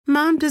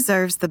Mom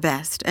deserves the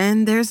best,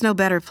 and there's no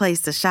better place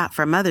to shop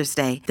for Mother's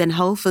Day than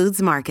Whole Foods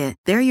Market.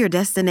 They're your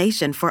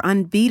destination for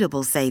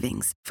unbeatable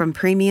savings, from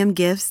premium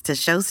gifts to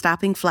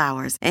show-stopping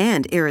flowers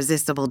and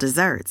irresistible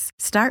desserts.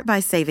 Start by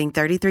saving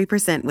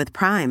 33% with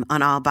Prime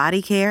on all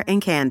body care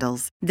and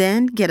candles.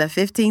 Then get a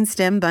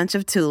 15-stem bunch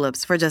of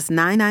tulips for just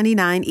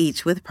 $9.99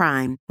 each with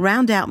Prime.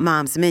 Round out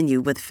Mom's menu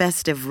with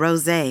festive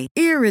rosé,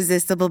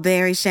 irresistible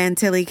berry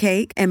chantilly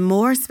cake, and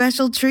more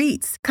special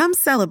treats. Come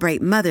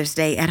celebrate Mother's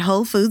Day at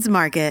Whole Foods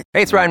Market.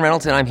 Hey, it's Ryan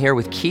Reynolds, and I'm here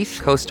with Keith,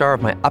 co-star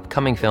of my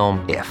upcoming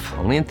film, If,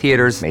 only in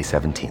theaters May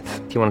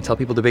 17th. Do you want to tell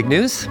people the big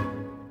news?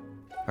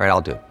 All right,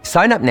 I'll do it.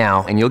 Sign up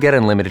now and you'll get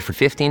unlimited for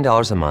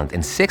 $15 a month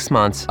and 6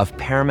 months of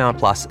Paramount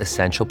Plus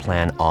Essential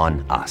Plan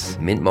on us.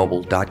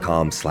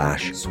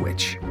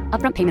 MintMobile.com/switch.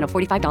 Upfront payment of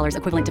 $45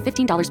 equivalent to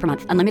 $15 per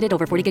month. Unlimited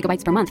over 40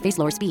 gigabytes per month. Face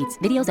lower speeds.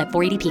 Videos at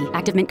 480p.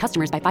 Active Mint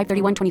customers by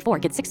 531.24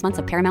 get 6 months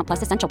of Paramount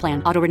Plus Essential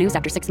Plan. Auto renews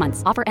after 6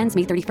 months. Offer ends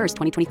May 31st,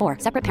 2024.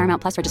 Separate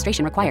Paramount Plus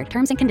registration required.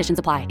 Terms and conditions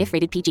apply if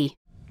rated PG.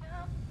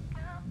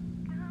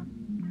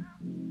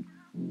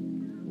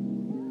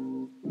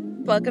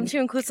 Welcome to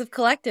Inclusive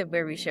Collective,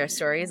 where we share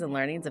stories and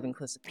learnings of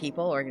inclusive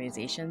people,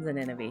 organizations, and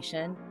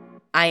innovation.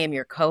 I am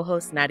your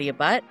co-host, Nadia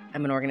Butt.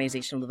 I'm an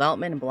organizational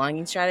development and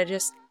belonging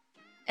strategist.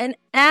 And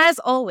as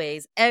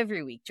always,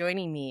 every week,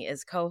 joining me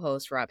is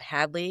co-host Rob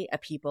Hadley, a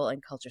people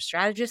and culture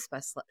strategist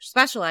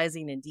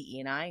specializing in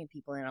DE&I and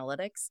people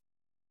analytics.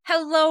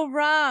 Hello,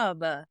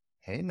 Rob.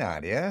 Hey,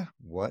 Nadia.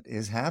 What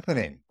is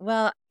happening?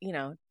 Well,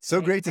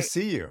 So great to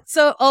see you.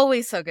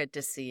 Always so good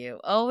to see you.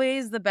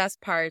 Always the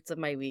best parts of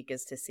my week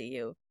is to see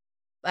you.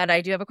 But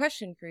I do have a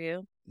question for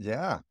you.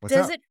 Yeah.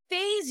 Does it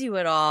faze you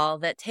at all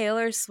that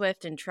Taylor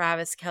Swift and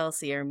Travis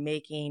Kelce are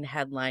making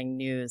headline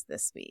news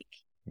this week?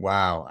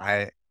 Wow.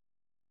 I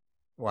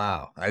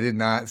did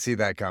not see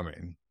that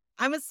coming.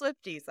 I'm a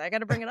Swiftie, so I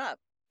got to bring it up.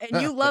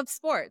 And you love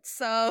sports,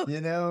 so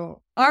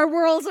our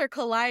worlds are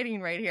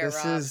colliding right here,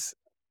 this Rob. is,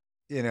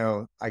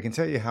 I can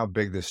tell you how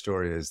big this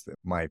story is that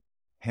my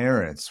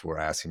parents were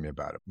asking me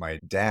about it. My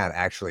dad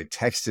actually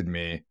texted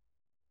me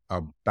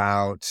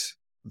about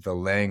the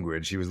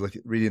language. He was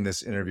reading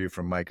this interview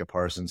from Micah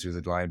Parsons, who's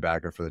a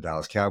linebacker for the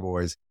Dallas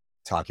Cowboys,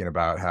 talking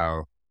about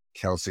how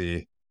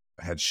Kelce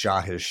had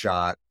shot his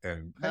shot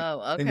and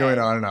going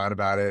on and on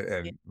about it.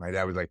 And my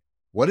dad was like,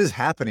 what is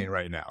happening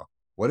right now?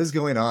 What is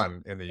going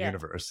on in the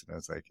universe? And I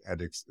was like, I had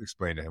to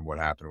explain to him what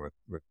happened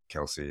with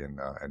Kelce and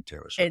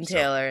Taylor Swift. And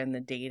Taylor and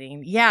the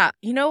dating. Yeah.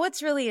 You know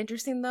what's really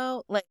interesting,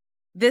 though? Like,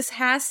 this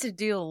has to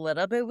do a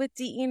little bit with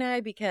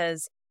DE&I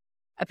because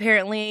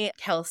apparently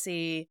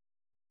Kelce...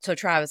 So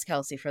Travis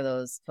Kelce, for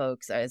those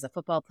folks, is a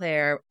football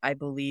player, I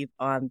believe,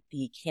 on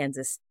the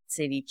Kansas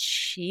City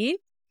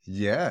Chiefs.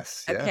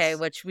 Yes. Okay,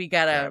 which we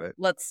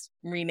let's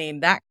rename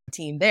that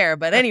team there.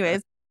 But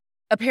anyways,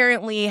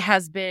 apparently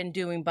has been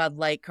doing Bud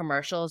Light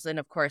commercials. And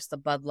of course, the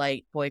Bud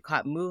Light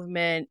boycott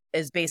movement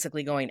is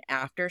basically going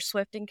after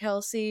Swift and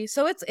Kelce.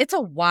 So it's a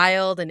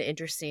wild and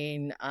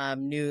interesting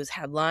news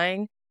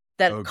headline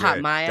that caught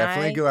my eye.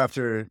 Definitely go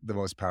after the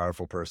most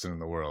powerful person in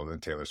the world in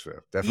Taylor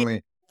Swift.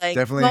 Definitely.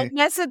 Definitely. Don't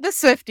mess with the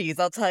Swifties.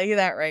 I'll tell you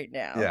that right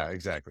now. Yeah,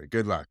 exactly.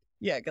 Good luck.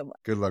 Yeah, good luck.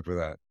 Good luck with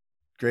that.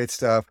 Great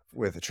stuff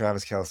with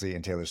Travis Kelce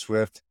and Taylor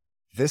Swift.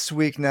 This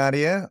week,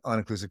 Nadia, on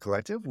Inclusive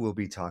Collective, we'll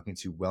be talking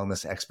to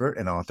wellness expert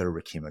and author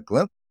Rikimah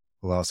Glymph.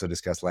 We'll also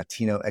discuss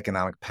Latino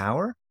economic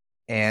power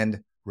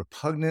and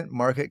repugnant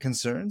market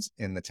concerns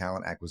in the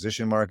talent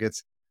acquisition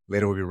markets.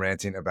 Later, we'll be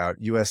ranting about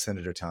U.S.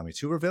 Senator Tommy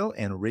Tuberville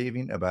and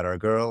raving about our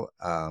girl,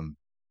 I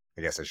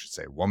guess I should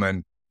say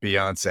woman,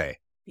 Beyonce.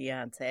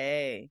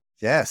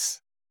 Yes.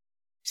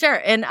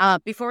 Sure. And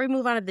before we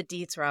move on to the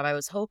deets, Rob, I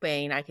was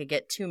hoping I could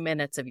get 2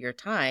 minutes of your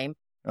time,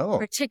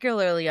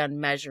 particularly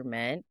on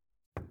measurement.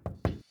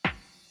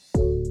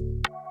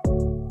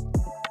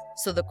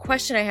 So the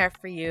question I have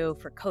for you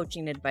for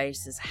coaching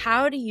advice is,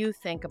 how do you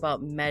think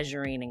about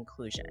measuring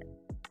inclusion?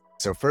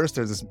 So first,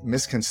 there's this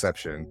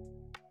misconception,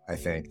 I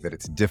think, that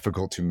it's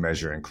difficult to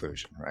measure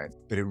inclusion, right?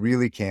 But it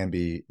really can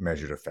be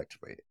measured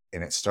effectively.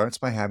 And it starts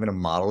by having a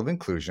model of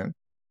inclusion.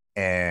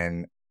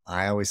 And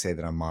I always say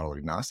that I'm model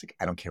agnostic.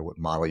 I don't care what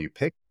model you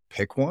pick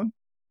one,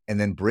 and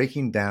then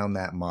breaking down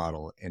that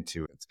model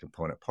into its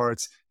component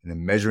parts and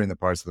then measuring the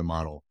parts of the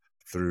model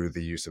through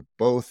the use of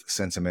both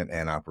sentiment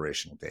and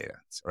operational data,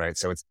 right?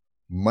 So it's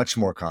much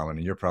more common,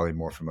 and you're probably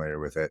more familiar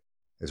with it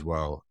as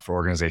well, for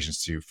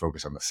organizations to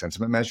focus on the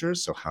sentiment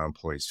measures, so how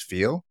employees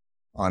feel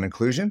on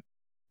inclusion,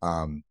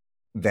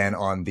 than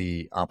on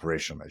the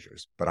operational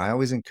measures. But I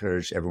always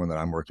encourage everyone that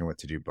I'm working with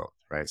to do both,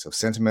 right? So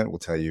sentiment will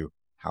tell you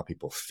how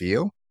people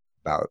feel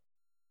about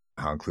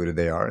how included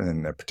they are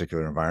in a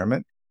particular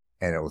environment,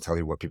 and it will tell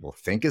you what people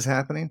think is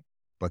happening.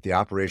 But the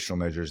operational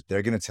measures,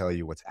 they're going to tell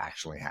you what's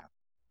actually happening,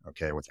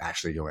 okay, what's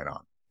actually going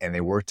on. And they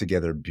work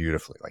together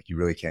beautifully. Like, you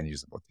really can use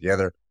them both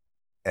together,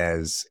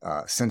 as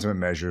sentiment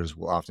measures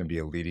will often be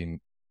a leading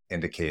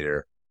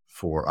indicator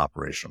for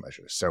operational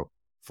measures. So,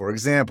 for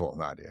example,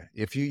 Nadia,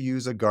 if you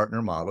use a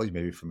Gartner model, you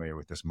may be familiar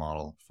with this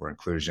model for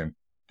inclusion,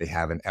 they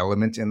have an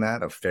element in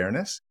that of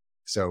fairness.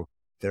 So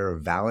there are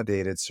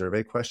validated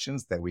survey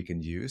questions that we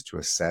can use to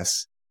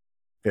assess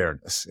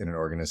fairness in an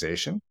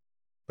organization.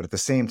 But at the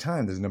same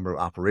time, there's a number of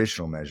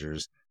operational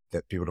measures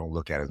that people don't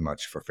look at as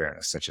much for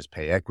fairness, such as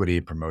pay equity,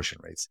 promotion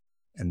rates.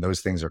 And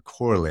those things are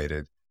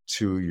correlated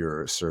to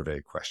your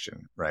survey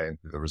question, right?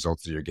 The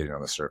results that you're getting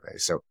on the survey.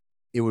 So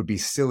it would be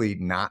silly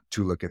not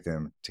to look at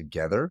them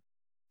together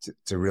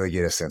to really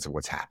get a sense of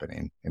what's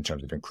happening in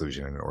terms of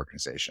inclusion in an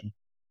organization.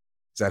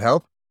 Does that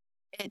help?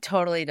 It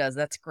totally does.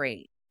 That's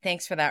great.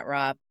 Thanks for that,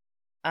 Rob.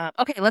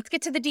 Okay, let's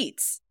get to the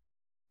deets.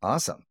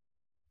 Awesome.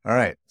 All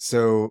right.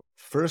 So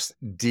first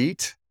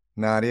deet,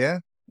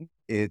 Nadia,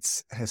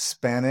 it's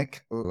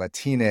Hispanic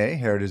Latine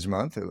Heritage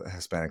Month,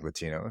 Hispanic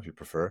Latino, if you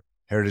prefer,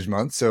 Heritage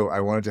Month. So I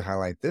wanted to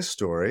highlight this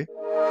story.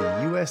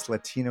 The U.S.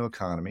 Latino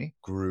economy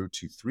grew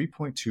to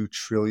 $3.2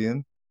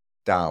 trillion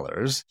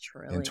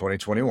in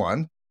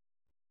 2021.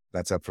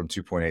 That's up from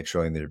 $2.8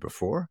 trillion the year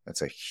before.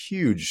 That's a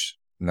huge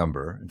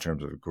number in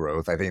terms of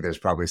growth. I think there's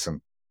probably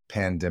some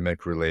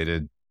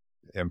pandemic-related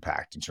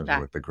impact in terms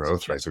of the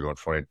growth, right? So going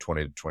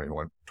 2020 to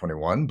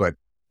 2021, but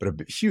a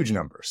huge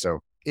number.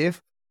 So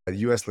if the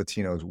U.S.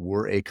 Latinos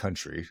were a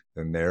country,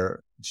 then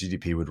their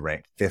GDP would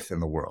rank 5th in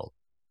the world.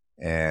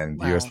 And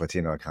the U.S.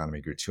 Latino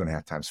economy grew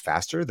 2.5 times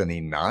faster than the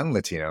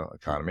non-Latino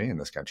economy in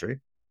this country,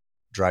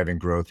 driving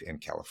growth in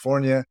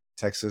California,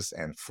 Texas,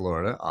 and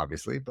Florida,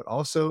 obviously, but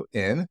also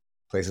in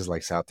places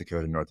like South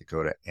Dakota, North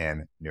Dakota,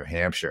 and New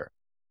Hampshire.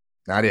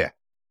 Nadia,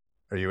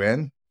 are you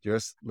in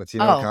U.S.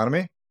 Latino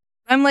economy?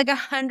 I'm like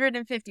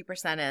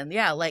 150% in.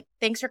 Yeah, like,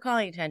 thanks for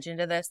calling attention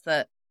to this.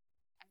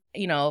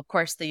 Of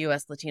course, the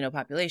U.S. Latino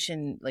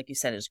population, like you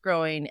said, is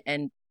growing,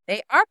 and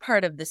they are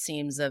part of the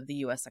seams of the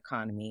U.S.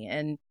 economy.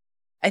 And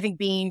I think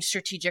being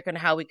strategic on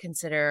how we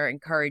consider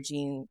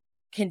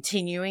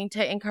continuing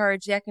to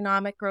encourage the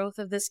economic growth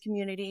of this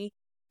community,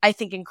 I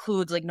think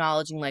includes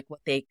acknowledging like what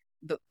the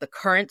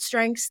current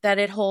strengths that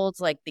it holds,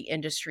 like the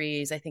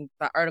industries. I think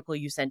the article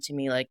you sent to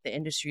me, like the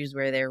industries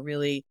where they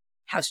really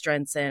have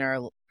strengths in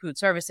are food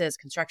services,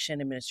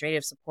 construction,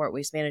 administrative support,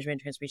 waste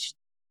management, transportation.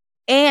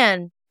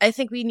 And I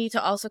think we need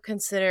to also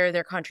consider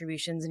their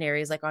contributions in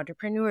areas like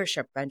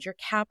entrepreneurship, venture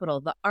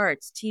capital, the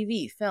arts,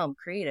 TV, film,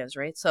 creatives,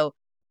 right? So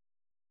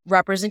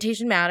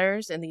representation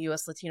matters, and the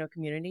U.S. Latino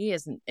community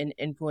is an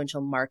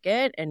influential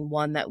market and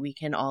one that we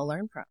can all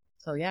learn from.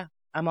 So yeah,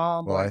 I'm all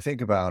on board. Well, I think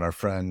about our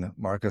friend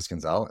Marcos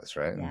Gonzalez,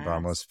 right? Yes. And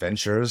Vamos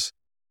Ventures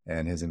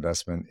and his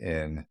investment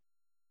in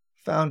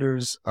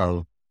founders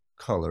of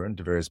color and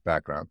various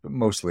backgrounds, but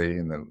mostly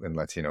in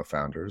Latino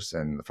founders,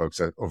 and the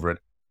folks over at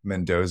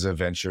Mendoza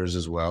Ventures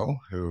as well,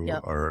 who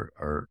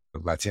are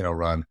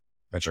Latino-run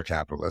venture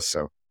capitalists.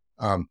 So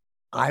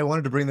I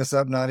wanted to bring this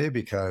up, Nadia,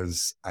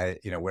 because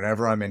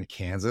whenever I'm in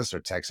Kansas or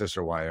Texas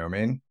or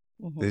Wyoming,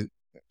 the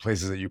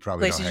places that you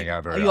probably don't hang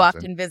out very often. You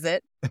often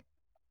visit.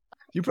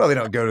 You probably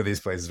don't go to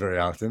these places very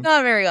often.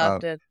 Not very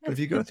often. But if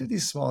you go through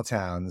these small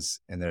towns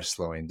and they're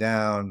slowing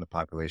down, the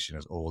population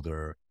is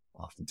older,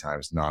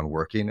 oftentimes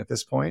non-working at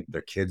this point,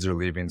 their kids are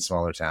leaving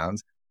smaller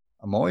towns.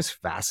 I'm always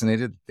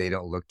fascinated that they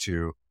don't look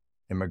to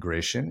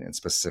immigration, and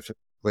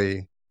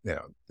specifically,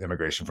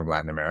 immigration from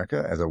Latin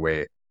America, as a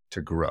way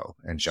to grow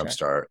and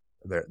jumpstart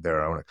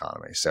their own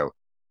economy. So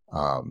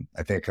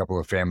I think a couple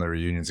of family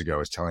reunions ago, I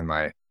was telling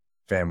my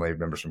family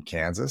members from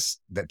Kansas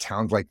that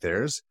towns like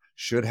theirs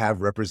should have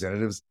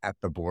representatives at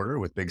the border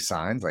with big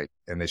signs,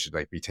 and they should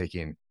be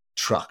taking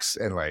trucks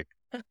and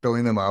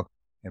filling them up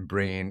and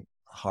bringing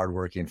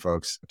hardworking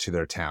folks to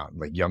their town,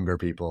 like younger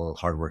people,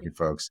 hardworking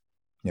folks.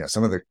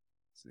 Some of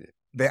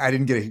I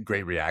didn't get a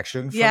great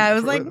reaction. I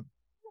was like,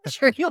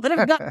 sure you would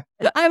have got.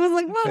 I was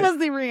like, what was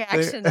the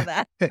reaction to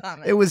that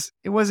comment?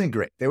 It wasn't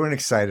great. They weren't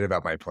excited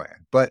about my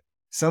plan, but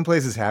some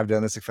places have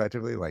done this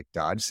effectively, like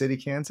Dodge City,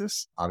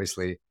 Kansas,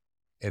 obviously.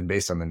 And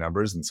based on the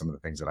numbers and some of the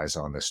things that I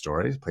saw in this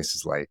story,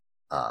 places like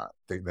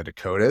the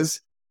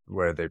Dakotas,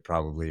 where they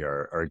probably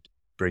are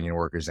bringing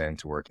workers in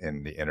to work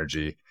in the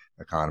energy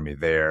economy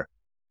there.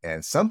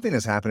 And something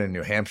has happened in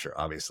New Hampshire,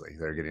 obviously.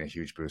 They're getting a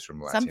huge boost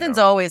from Latino Something's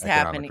always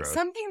happening. Growth.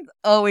 Something's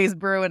always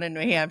brewing in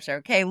New Hampshire.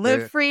 Okay,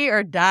 live free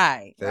or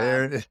die.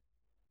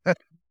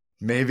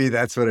 Maybe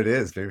that's what it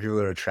is. Maybe people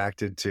are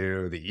attracted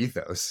to the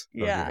ethos of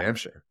New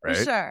Hampshire, right?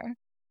 Sure.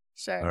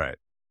 All right.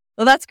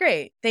 Well, that's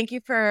great. Thank you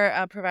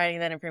for providing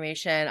that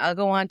information. I'll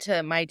go on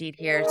to my deed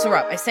here. So,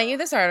 Rob, I sent you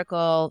this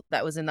article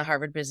that was in the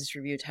Harvard Business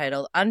Review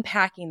titled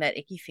Unpacking That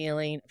Icky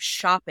Feeling of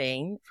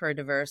Shopping for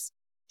Diverse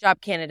Job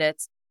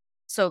Candidates.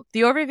 So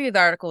the overview of the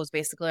article was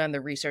basically on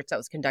the research that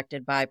was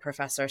conducted by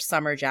Professor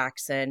Summer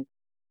Jackson,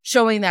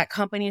 showing that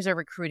companies are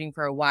recruiting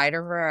for a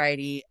wider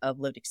variety of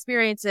lived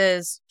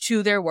experiences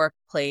to their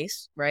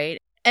workplace, right?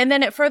 And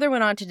then it further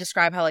went on to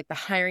describe how the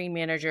hiring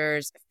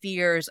managers'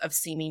 fears of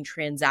seeming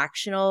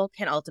transactional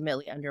can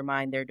ultimately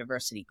undermine their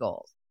diversity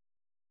goals.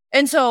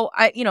 And so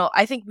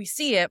I think we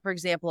see it, for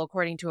example,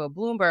 according to a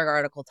Bloomberg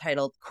article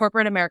titled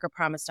Corporate America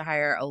Promised to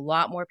Hire a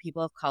Lot More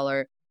People of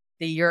Color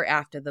the Year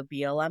After the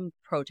BLM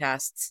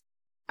Protests.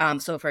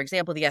 So, for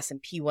example, the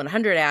S&P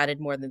 100 added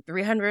more than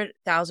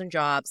 300,000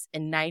 jobs,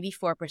 and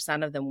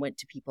 94% of them went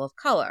to people of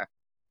color.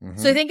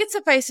 So I think it's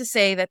suffice to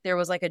say that there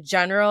was like a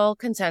general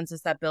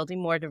consensus that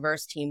building more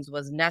diverse teams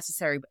was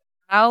necessary, but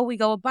how we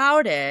go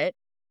about it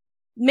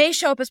may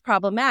show up as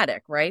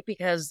problematic, right?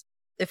 Because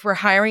if we're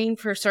hiring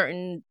for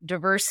certain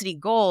diversity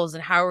goals,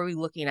 then how are we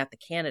looking at the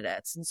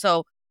candidates? And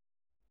so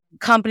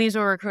companies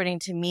were recruiting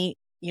to meet,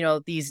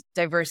 these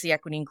diversity,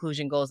 equity,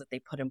 inclusion goals that they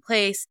put in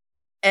place.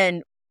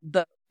 And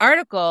the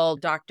article,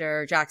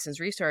 Dr. Jackson's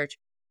research,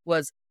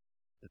 was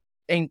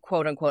a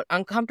quote unquote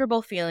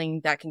uncomfortable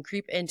feeling that can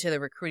creep into the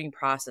recruiting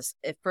process.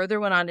 It further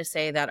went on to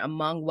say that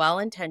among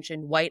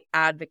well-intentioned white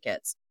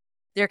advocates,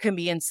 there can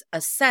be a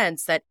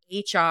sense that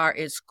HR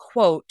is,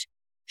 quote,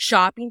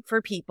 shopping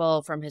for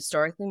people from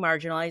historically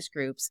marginalized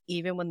groups,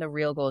 even when the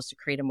real goal is to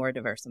create a more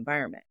diverse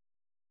environment.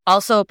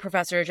 Also,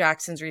 Professor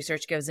Jackson's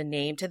research gives a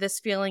name to this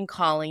feeling,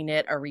 calling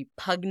it a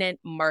repugnant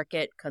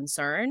market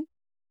concern,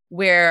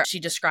 where she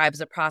describes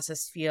the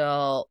process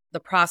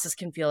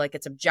can feel like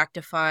it's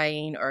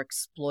objectifying or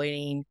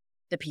exploiting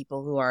the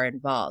people who are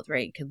involved,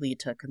 right? It could lead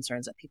to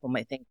concerns that people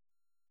might think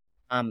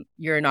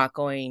you're not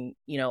going,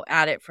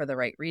 at it for the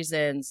right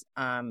reasons.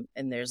 And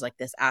there's like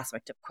this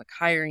aspect of quick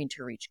hiring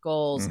to reach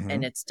goals,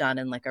 and it's done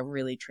in like a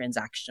really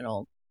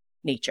transactional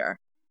nature.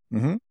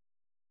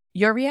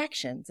 Your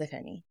reactions, if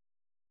any?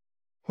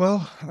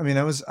 Well, I mean,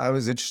 I was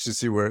interested to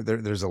see where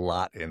there's a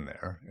lot in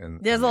there.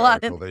 There's a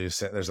lot that you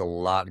said. There's a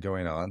lot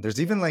going on.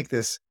 There's even like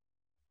this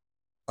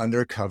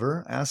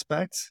undercover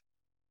aspect,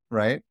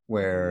 right?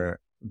 Where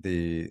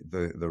the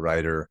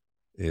writer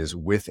is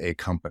with a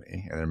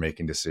company and they're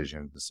making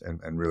decisions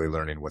and really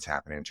learning what's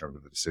happening in terms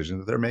of the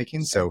decisions that they're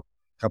making. So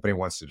company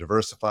wants to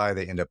diversify.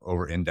 They end up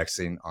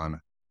over-indexing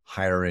on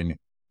hiring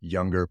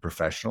younger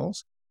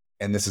professionals.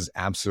 And this is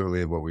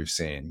absolutely what we've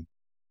seen.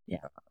 Yeah.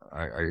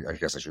 I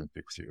guess I shouldn't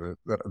speak with you,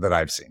 that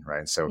I've seen,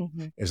 right? So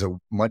it's a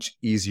much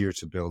easier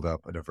to build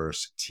up a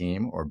diverse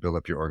team or build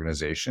up your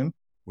organization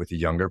with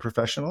younger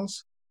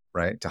professionals,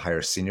 right? To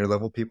hire senior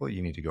level people,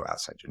 you need to go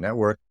outside your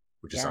network,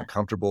 which is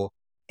uncomfortable.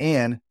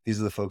 And these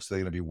are the folks that are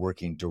going to be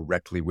working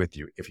directly with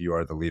you if you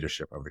are the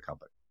leadership of the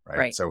company,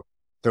 right? So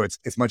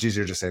it's much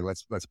easier to say,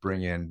 let's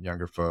bring in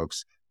younger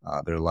folks.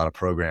 There are a lot of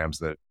programs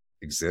that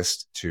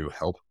exist to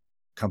help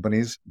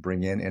companies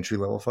bring in entry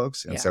level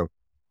folks. And so,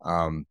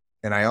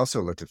 and I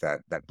also looked at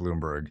that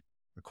Bloomberg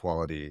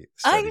equality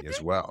study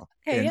as well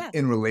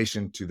in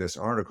relation to this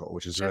article,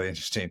 which is really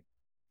interesting.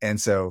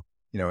 And so,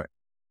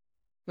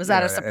 was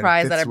that a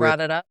surprise that I brought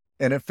it up?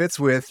 And it fits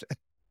with,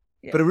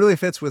 but it really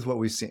fits with what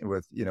we've seen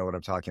with, what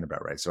I'm talking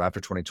about, right? So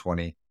after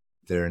 2020,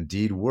 there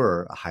indeed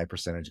were a high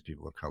percentage of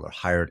people of color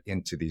hired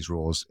into these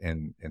roles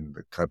in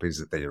the companies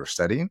that they were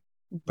studying,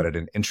 but at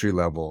an entry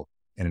level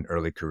and in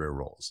early career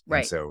roles. Right.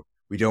 And so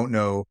we don't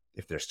know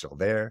if they're still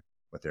there,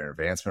 what their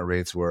advancement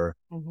rates were,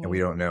 and we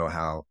don't know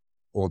how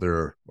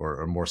older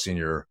or more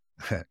senior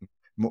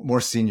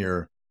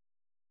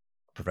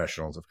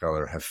professionals of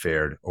color have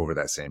fared over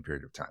that same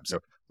period of time. So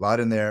a lot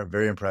in there,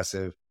 very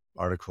impressive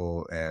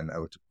article, and I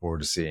look forward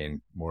to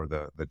seeing more of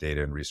the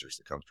data and research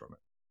that comes from it.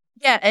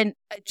 Yeah, and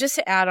just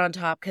to add on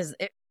top, because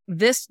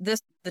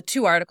the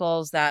two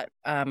articles that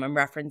I'm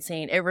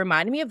referencing, it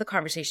reminded me of the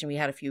conversation we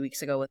had a few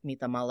weeks ago with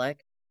Meeta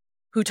Malik,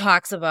 who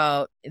talks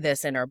about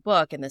this in her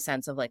book in the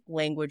sense of like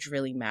language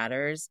really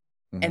matters.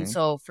 And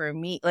so for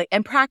me, like,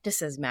 and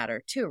practices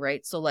matter too,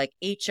 right? So like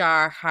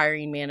HR,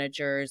 hiring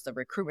managers, the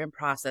recruitment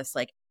process,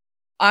 like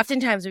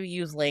oftentimes we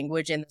use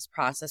language in this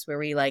process where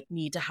we like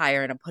need to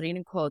hire, and I'm putting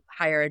in quotes,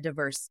 hire a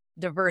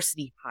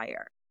diversity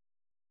hire.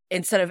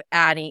 Instead of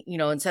adding,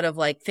 instead of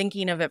like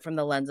thinking of it from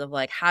the lens of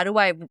like, how do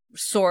I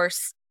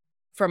source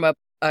from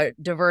a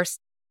diverse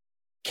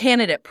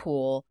candidate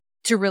pool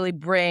to really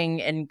bring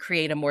and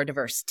create a more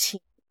diverse team,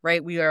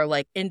 right? We are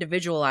like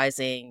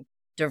individualizing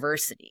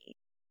diversity.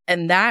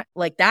 And that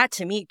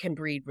to me can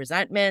breed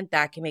resentment.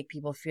 That can make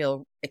people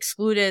feel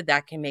excluded.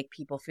 That can make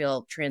people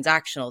feel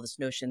transactional, this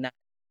notion that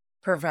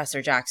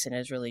Professor Jackson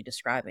is really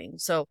describing.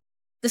 So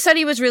the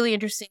study was really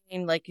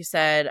interesting. Like you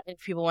said,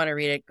 if people want to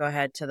read it, go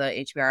ahead to the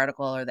HBR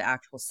article or the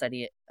actual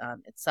study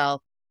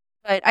itself.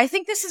 But I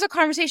think this is a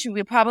conversation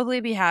we'll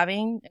probably be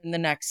having in the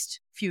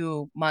next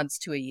few months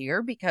to a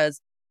year, because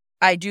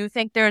I do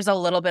think there's a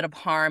little bit of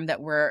harm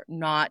that we're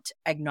not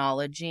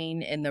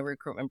acknowledging in the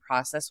recruitment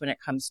process when it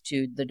comes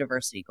to the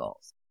diversity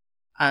goals.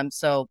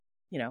 So,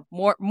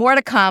 more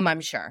to come,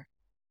 I'm sure.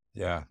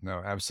 Yeah,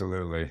 no,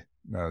 absolutely.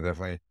 No,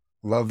 definitely.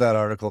 Love that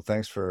article.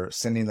 Thanks for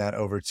sending that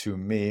over to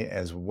me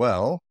as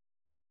well.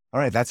 All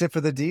right, that's it for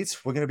the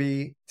deets. We're going to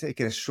be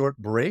taking a short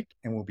break,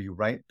 and we'll be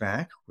right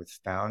back with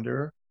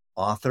founder,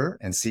 author,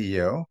 and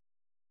CEO,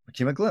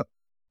 Rikimah Glymph.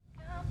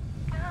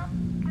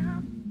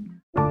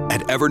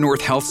 At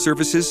Evernorth Health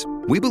Services,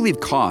 we believe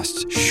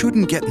costs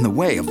shouldn't get in the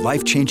way of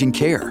life-changing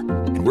care,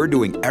 and we're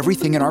doing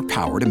everything in our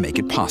power to make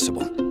it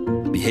possible.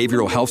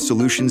 Behavioral health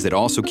solutions that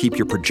also keep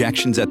your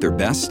projections at their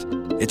best?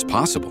 It's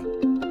possible.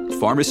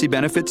 Pharmacy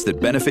benefits that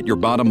benefit your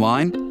bottom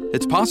line?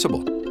 It's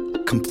possible.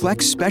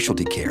 Complex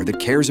specialty care that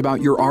cares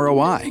about your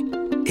ROI?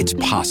 It's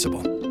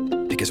possible.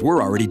 Because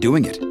we're already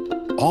doing it.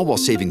 All while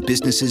saving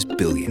businesses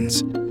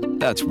billions.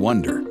 That's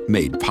Wonder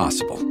made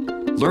possible.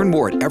 Learn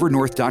more at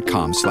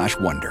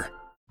evernorth.com/wonder.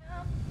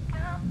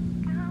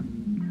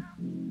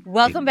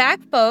 Welcome back,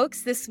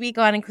 folks. This week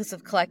on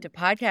Inclusive Collective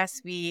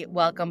Podcast, we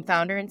welcome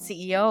founder and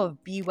CEO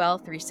of Be Well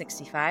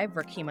 365,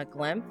 Rikimah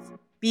Glymph.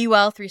 Be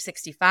Well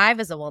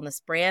 365 is a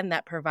wellness brand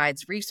that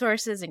provides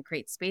resources and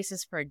creates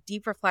spaces for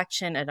deep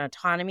reflection and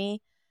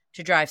autonomy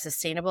to drive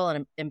sustainable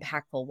and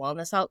impactful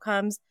wellness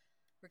outcomes.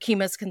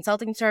 Rikimah's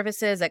consulting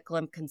services at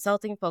Glymph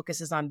Consulting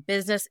focuses on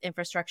business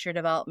infrastructure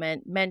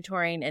development,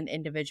 mentoring, and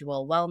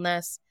individual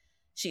wellness.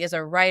 She is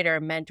a writer,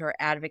 mentor,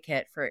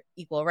 advocate for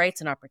equal rights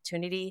and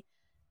opportunity.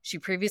 She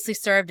previously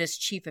served as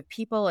Chief of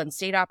People and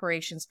State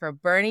Operations for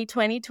Bernie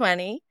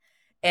 2020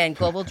 and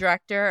Global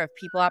Director of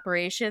People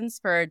Operations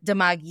for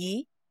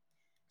Demagi.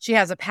 She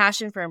has a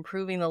passion for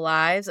improving the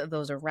lives of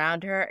those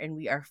around her, and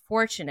we are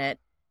fortunate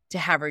to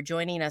have her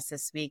joining us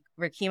this week.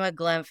 Rikimah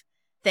Glymph,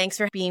 thanks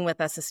for being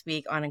with us this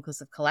week on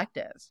Inclusive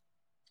Collective.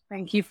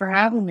 Thank you for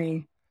having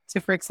me.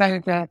 Super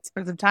excited to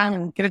spend some time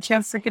and get a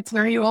chance to get to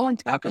know you all and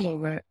talk a little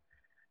bit.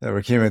 Yeah,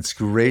 Rikimah, it's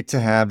great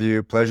to have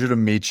you. Pleasure to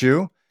meet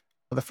you.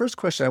 Well, the first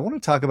question, I want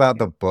to talk about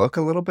the book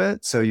a little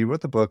bit. So you wrote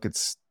the book.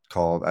 It's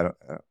called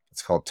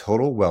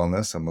Total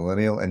Wellness, a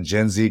Millennial and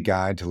Gen Z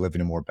Guide to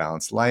Living a More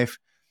Balanced Life.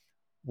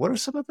 What are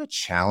some of the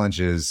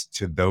challenges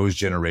to those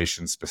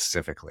generations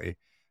specifically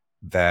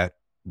that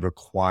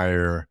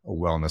require a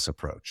wellness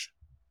approach?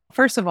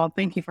 First of all,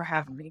 thank you for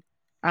having me.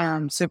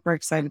 I'm super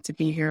excited to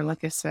be here.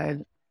 Like I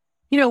said,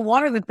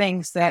 one of the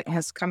things that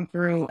has come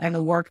through and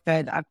the work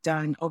that I've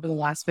done over the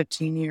last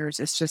 15 years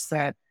is just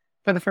that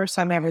for the first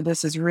time ever,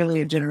 this is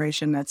really a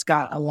generation that's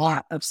got a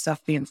lot of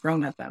stuff being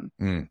thrown at them.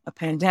 A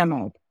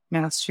pandemic,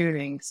 mass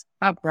shootings,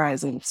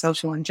 uprisings,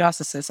 social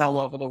injustices all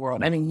over the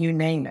world. I mean, you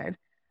name it.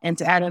 And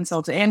to add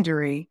insult to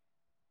injury,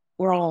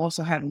 we're all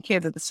also having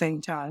kids at the same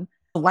time.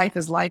 Life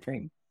is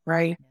lifing,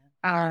 right?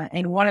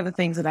 And one of the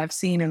things that I've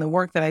seen in the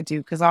work that I do,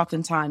 because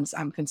oftentimes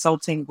I'm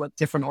consulting with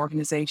different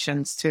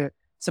organizations to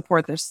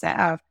support their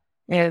staff,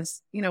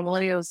 is,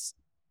 millennials,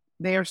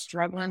 they are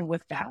struggling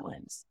with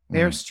balance.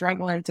 They're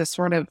struggling to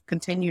sort of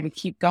continue to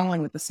keep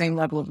going with the same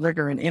level of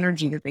rigor and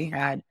energy that they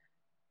had,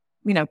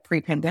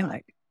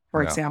 pre-pandemic,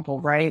 for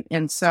example, right?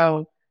 And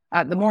so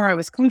the more I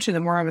was coaching, the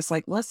more I was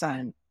like,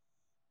 listen,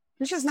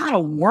 this is not a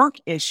work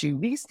issue.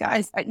 These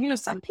guys,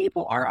 some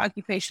people are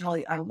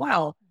occupationally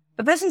unwell,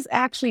 but this is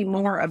actually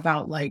more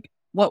about like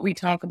what we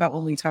talk about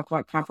when we talk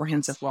about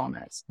comprehensive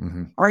wellness.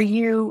 Are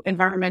you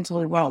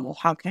environmentally well? Well,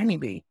 how can you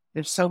be?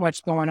 There's so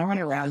much going on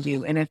around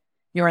you. And if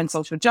you're in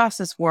social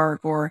justice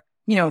work, or,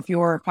 if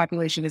your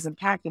population is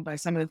impacted by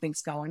some of the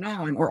things going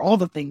on, or all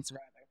the things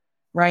rather,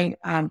 right?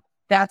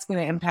 That's going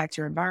to impact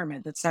your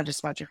environment. That's not just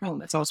about your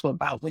home. It's also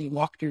about when you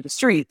walk through the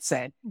streets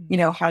and,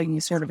 how you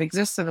sort of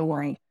exist in the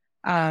world.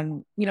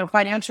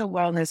 Financial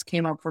wellness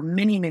came up for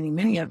many, many,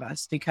 many of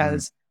us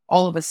because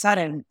all of a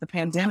sudden the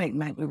pandemic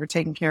meant we were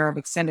taking care of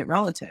extended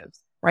relatives,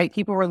 right?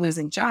 People were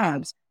losing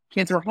jobs,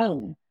 kids were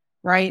home,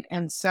 right?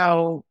 And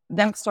so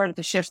that started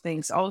to shift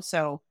things.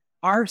 Also,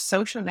 our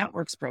social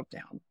networks broke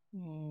down,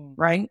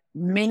 right?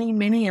 Many,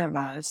 many of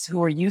us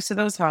who are used to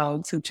those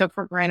hugs, who took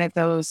for granted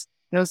those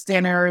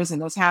dinners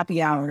and those happy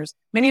hours,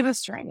 many of us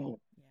struggled.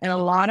 And a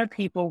lot of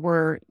people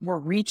were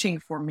reaching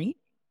for me,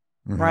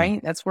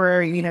 right? That's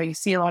where, you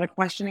see a lot of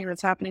questioning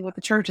that's happening with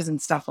the churches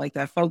and stuff like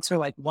that. Folks are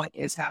like, what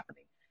is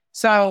happening?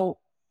 So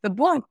the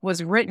book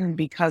was written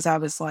because I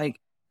was like,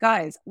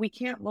 guys, we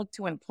can't look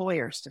to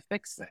employers to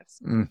fix this.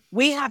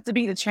 We have to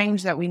be the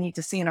change that we need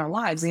to see in our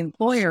lives. The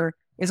employer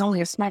is only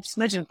a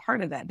smidgen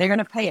part of that. They're going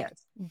to pay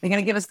us. They're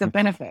going to give us the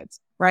benefits,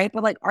 right?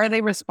 But like, are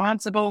they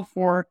responsible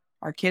for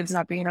our kids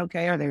not being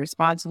okay? Are they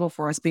responsible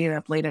for us being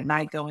up late at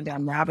night, going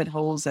down rabbit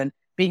holes and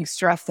being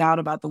stressed out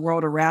about the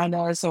world around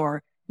us?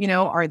 Or,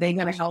 are they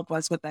going to help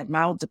us with that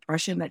mild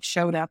depression that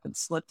showed up and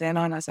slipped in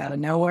on us out of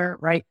nowhere,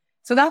 right?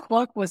 So that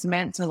book was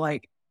meant to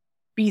like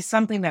be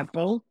something that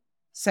both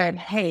said,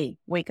 hey,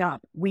 wake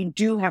up. We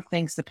do have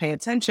things to pay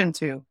attention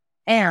to.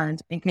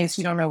 And in case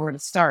you don't know where to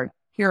start,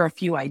 here are a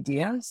few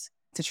ideas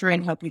to try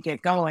and help you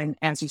get going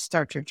as you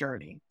start your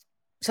journey.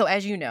 So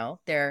as you know,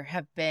 there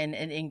have been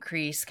an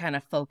increased kind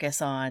of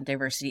focus on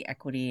diversity,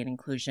 equity, and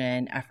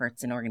inclusion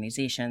efforts in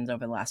organizations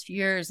over the last few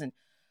years. And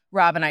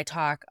Rob and I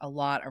talk a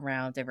lot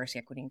around diversity,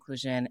 equity,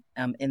 inclusion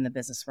in the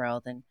business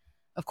world. And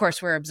of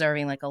course, we're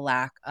observing like a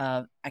lack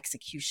of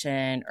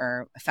execution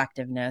or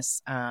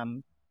effectiveness.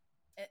 And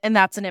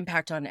that's an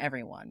impact on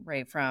everyone,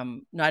 right?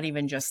 From not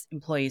even just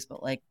employees,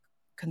 but like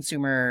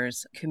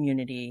consumers,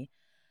 community.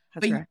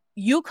 That's right.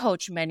 You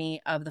coach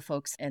many of the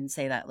folks and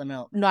say that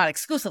not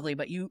exclusively,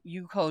 but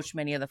you coach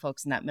many of the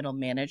folks in that middle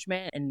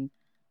management. And,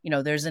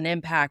 there's an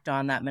impact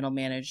on that middle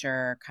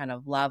manager kind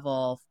of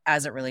level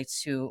as it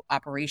relates to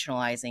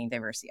operationalizing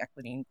diversity,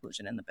 equity,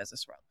 inclusion in the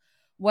business world.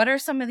 What are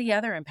some of the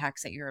other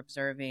impacts that you're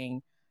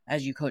observing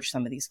as you coach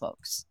some of these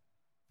folks?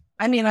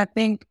 I mean, I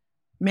think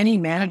many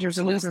managers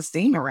are losing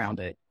steam around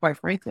it, quite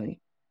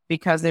frankly,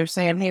 because they're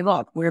saying, hey,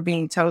 look, we're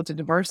being told to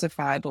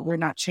diversify, but we're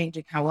not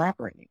changing how we're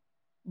operating,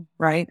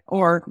 right?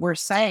 Or we're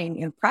saying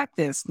in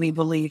practice, we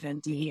believe in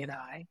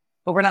DE&I,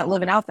 but we're not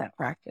living out that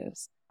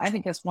practice. I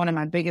think that's one of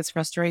my biggest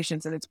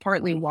frustrations. And it's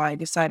partly why I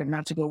decided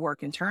not to go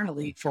work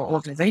internally for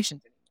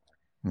organizations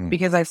anymore.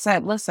 Because I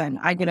said, listen,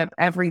 I get up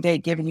every day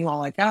giving you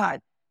all I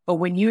got. But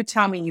when you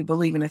tell me you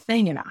believe in a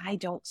thing and I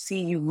don't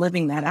see you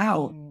living that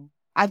out,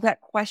 I've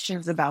got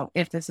questions about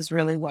if this is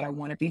really what I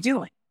want to be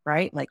doing,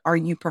 right? Like, are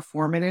you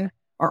performative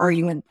or are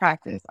you in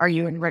practice? Are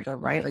you in rigor,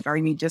 right? Like, are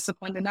you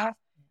disciplined enough?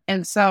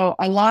 And so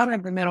a lot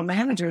of the middle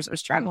managers are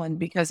struggling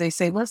because they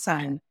say,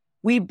 listen,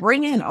 we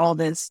bring in all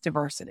this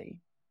diversity.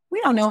 We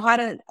don't know how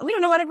to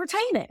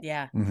retain it.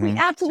 Yeah. We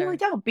absolutely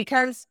don't,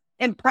 because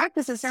in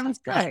practice, it sounds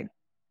good,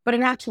 but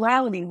in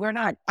actuality, we're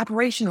not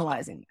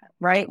operationalizing that,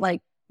 right?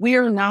 Like, we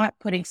are not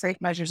putting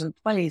safe measures in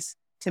place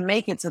to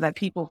make it so that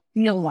people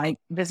feel like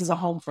this is a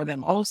home for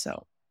them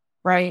also,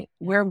 right?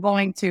 We're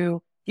going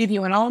to give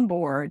you an on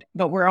board,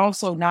 but we're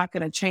also not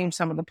going to change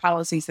some of the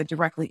policies that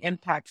directly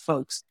impact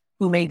folks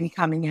who may be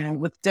coming in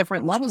with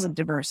different levels of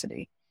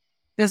diversity,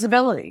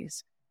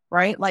 disabilities,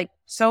 right? Like,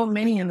 so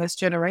many in this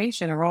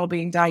generation are all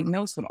being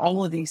diagnosed with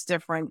all of these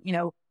different,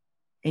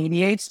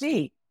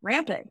 ADHD,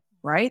 rampant,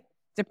 right?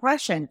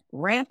 Depression,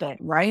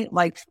 rampant, right?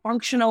 Like,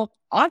 functional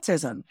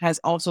autism has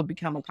also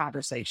become a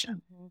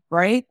conversation,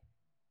 right?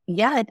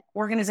 Yet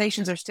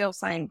organizations are still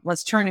saying,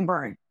 let's turn and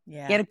burn.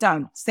 Yeah. Get it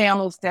done. Stay on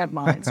those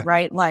deadlines,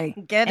 right?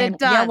 Like, Get it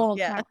done.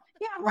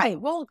 Right.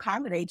 We'll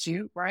accommodate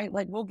you, right?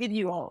 Like, we'll give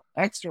you all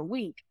extra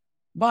week.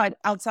 But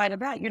outside of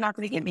that, you're not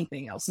going to get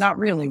anything else. Not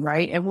really,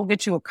 right? And we'll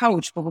get you a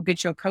coach, but we'll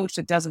get you a coach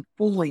that doesn't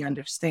fully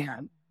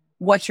understand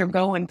what you're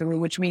going through,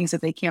 which means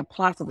that they can't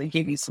possibly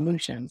give you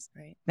solutions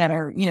that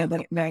are,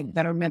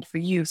 that are meant for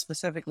you,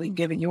 specifically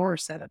given your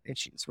set of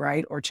issues,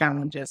 right? Or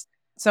challenges.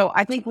 So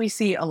I think we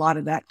see a lot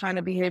of that kind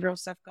of behavioral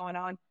stuff going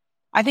on.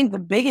 I think the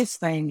biggest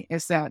thing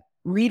is that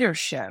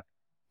readership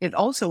is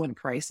also in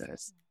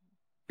crisis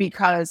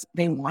because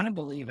they want to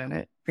believe in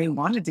it. They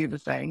want to do the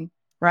thing,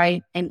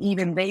 right? And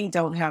even they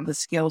don't have the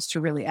skills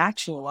to really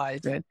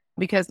actualize it,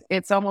 because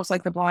it's almost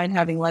like the blind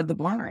having led the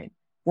blind.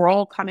 We're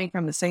all coming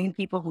from the same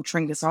people who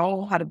trained us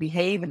all how to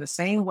behave in the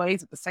same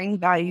ways, with the same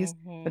values,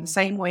 with the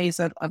same ways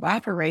of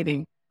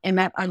operating. And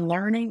that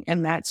unlearning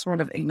and that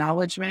sort of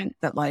acknowledgement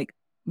that, like,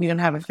 we don't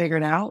have it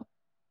figured out,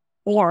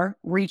 or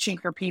reaching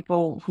for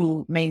people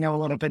who may know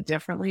a little bit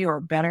differently or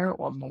better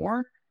or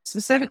more,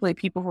 specifically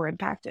people who are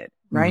impacted,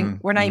 right?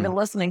 We're not even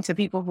listening to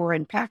people who are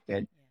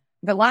impacted.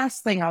 The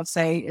last thing I'll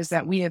say is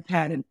that we have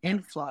had an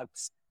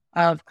influx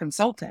of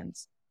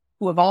consultants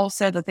who have all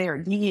said that they are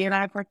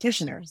DE&I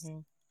practitioners,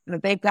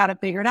 that they've got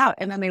it figured out.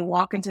 And then they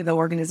walk into the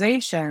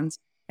organizations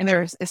and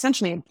they're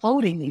essentially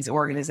imploding these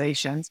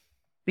organizations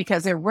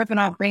because they're ripping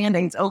off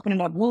Band-Aids, opening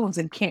up wounds,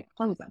 and can't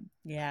close them.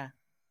 Yeah.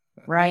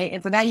 Right.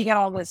 And so now you got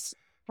all this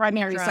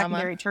primary, Trauma.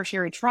 secondary,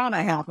 tertiary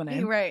trauma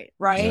happening. Right.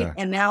 Yeah.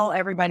 And now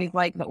everybody's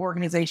like, the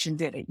organization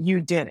did it.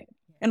 You did it.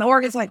 And the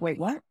org is like, wait,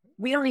 what?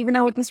 We don't even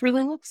know what this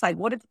really looks like,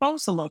 what it's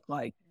supposed to look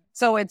like.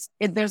 So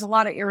there's a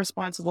lot of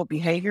irresponsible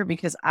behavior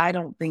because I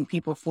don't think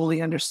people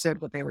fully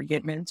understood what they were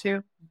getting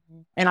into.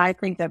 And I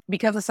think that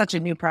because it's such a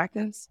new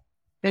practice,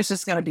 there's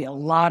just going to be a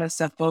lot of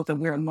stuff both that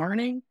we're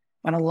learning,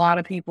 and a lot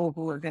of people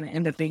who are going to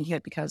end up being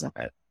hit because of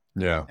it.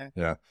 Yeah.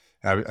 Yeah.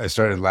 I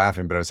started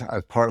laughing, but I was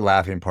part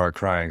laughing, part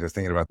crying. I was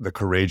thinking about the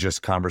courageous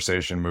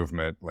conversation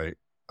movement, like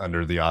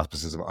under the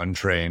auspices of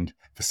untrained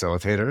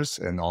facilitators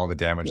and all the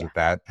damage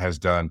that has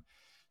done.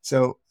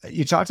 So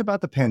you talked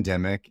about the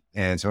pandemic,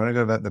 and so I want to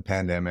go about the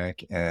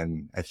pandemic,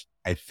 and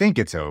I think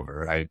it's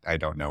over. I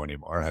don't know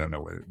anymore. I don't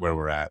know where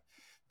we're at,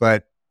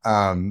 but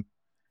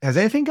has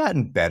anything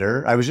gotten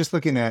better? I was just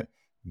looking at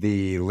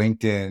the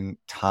LinkedIn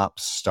top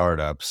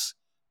startups,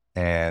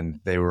 and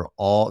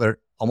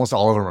almost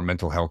all of them are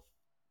mental health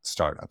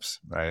startups,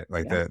 right?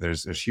 Like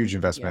there's huge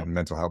investment in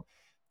mental health.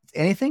 Is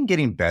anything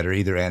getting better,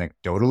 either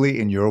anecdotally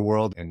in your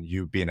world and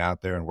you being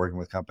out there and working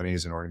with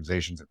companies and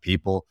organizations and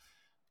people,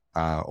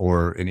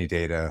 or any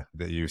data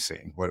that you've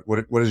seen? What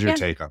is your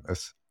take on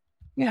this?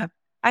 Yeah,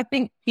 I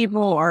think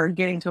people are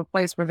getting to a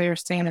place where they're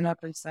standing up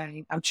and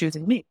saying, I'm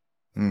choosing me.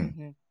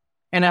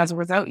 And as a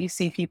result, you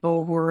see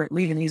people who are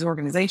leaving these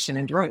organizations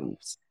in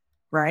droves,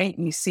 right?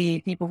 You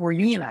see people who are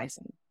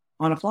unionizing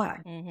on a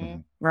flag,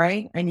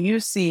 right? And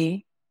you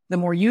see the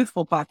more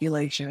youthful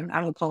population,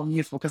 I don't call them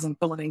youthful because I'm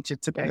feeling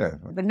ancient today. Yeah.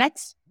 The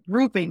next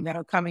grouping that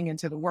are coming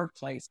into the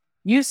workplace,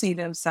 you see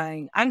them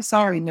saying, I'm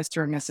sorry,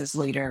 Mr. and Mrs.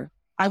 Leader,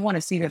 I want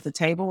a seat at the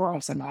table or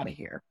else I'm out of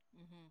here.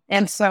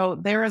 And so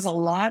there is a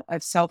lot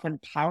of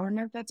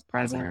self-empowerment that's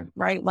present,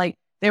 right? Like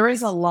there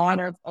is a lot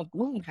of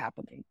gloom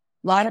happening.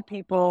 A lot of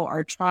people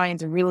are trying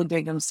to really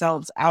dig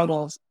themselves out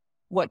of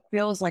what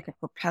feels like a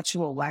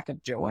perpetual lack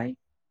of joy,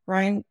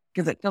 right?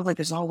 Because it feels like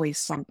there's always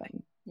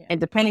something. Yeah.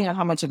 And depending on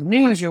how much of the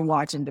news you're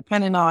watching,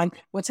 depending on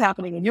what's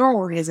happening in your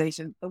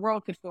organization, the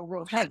world could feel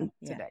real heavy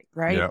today,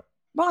 right? Yeah.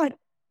 But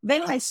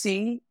then I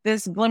see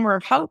this glimmer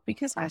of hope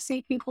because I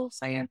see people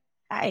saying,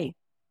 hey,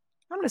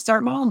 I'm going to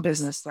start my own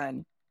business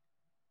then.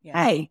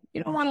 Yeah. Hey,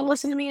 you don't want to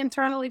listen to me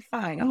internally?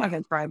 Fine. I'm not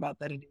going to cry about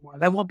that anymore.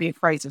 That won't be a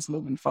crisis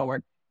moving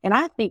forward. And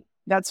I think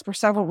that's for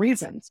several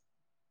reasons.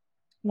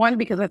 One,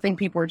 because I think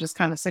people are just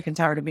kind of sick and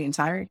tired of being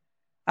tired.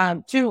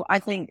 Two, I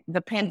think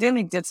the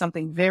pandemic did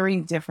something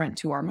very different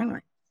to our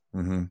mind.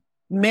 Mm-hmm.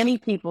 Many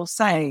people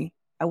say,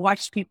 I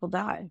watched people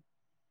die.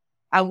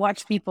 I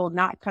watched people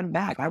not come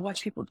back. I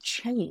watched people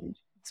change,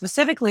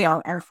 specifically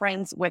our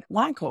friends with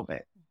long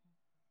COVID.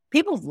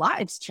 People's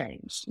lives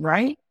changed,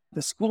 right?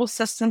 The school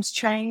systems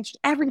changed.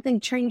 Everything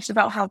changed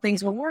about how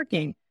things were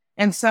working.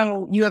 And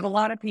so you have a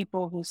lot of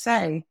people who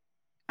say,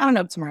 I don't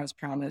know tomorrow's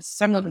promise,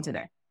 so I'm living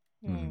today.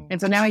 Mm-hmm.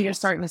 And so now you're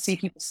starting to see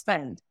people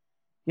spend.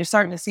 You're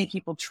starting to see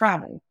people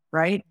travel,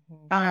 right?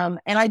 And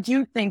I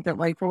do think that,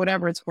 like, for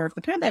whatever it's worth,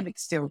 the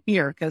pandemic's still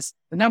here because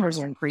the numbers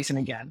are increasing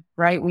again,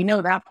 right? We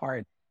know that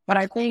part. But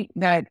I think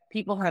that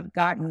people have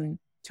gotten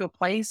to a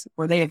place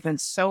where they have been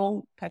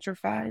so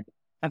petrified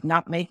of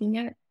not making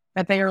it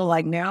that they are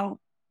like, now,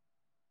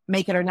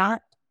 make it or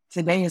not,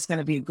 today is going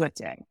to be a good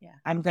day. Yeah.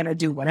 I'm going to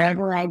do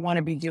whatever I want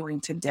to be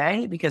doing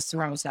today because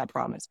tomorrow's not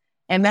promised.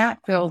 And that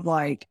feels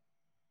like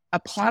a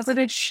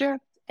positive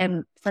shift.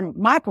 And from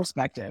my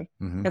perspective,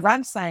 because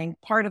I'm saying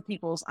part of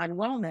people's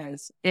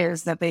unwellness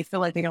is that they feel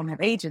like they don't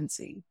have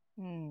agency,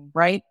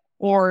 right?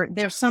 Or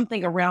there's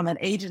something around that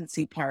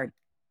agency part.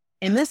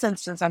 In this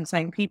instance, I'm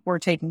saying people are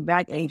taking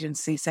back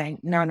agency, saying,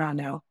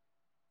 no.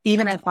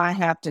 Even if I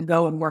have to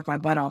go and work my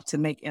butt off to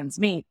make ends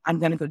meet, I'm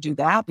going to go do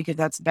that because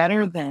that's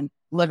better than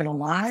living a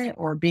lie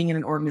or being in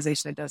an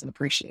organization that doesn't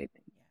appreciate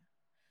me.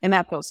 And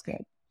that feels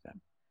good. So.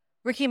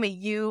 Rikimah,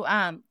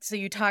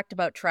 you talked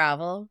about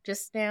travel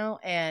just now,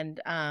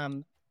 and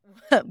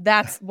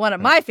that's one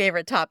of my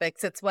favorite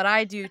topics. It's what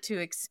I do to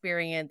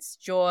experience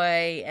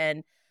joy,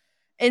 and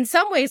in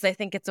some ways, I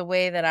think it's a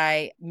way that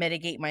I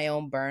mitigate my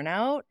own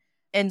burnout.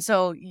 And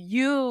so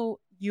you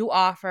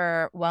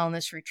offer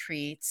wellness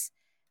retreats,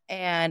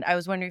 and I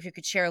was wondering if you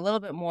could share a little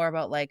bit more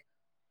about, like,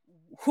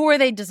 who are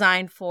they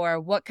designed for?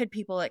 What could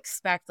people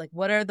expect? Like,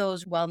 what are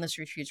those wellness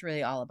retreats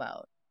really all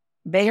about?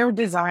 They are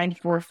designed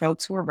for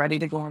folks who are ready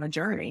to go on a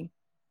journey.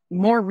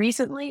 More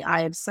recently,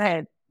 I have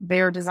said they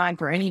are designed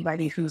for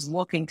anybody who's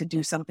looking to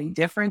do something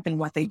different than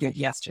what they did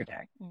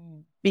yesterday.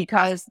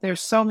 Because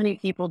there's so many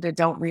people that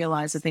don't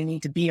realize that they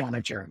need to be on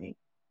a journey.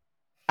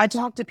 I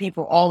talk to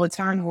people all the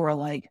time who are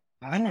like,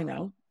 I don't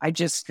know, I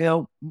just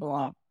feel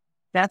blah.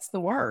 That's the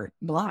word,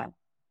 blah.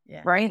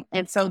 Yeah. Right?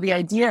 And so the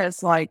idea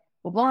is like,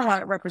 well,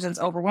 blah represents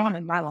overwhelm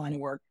in my line of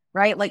work,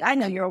 right? Like, I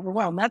know you're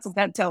overwhelmed. That's what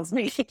that tells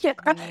me,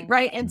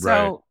 right? And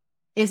so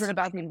is it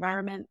about the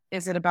environment?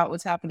 Is it about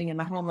what's happening in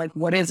the home? Like,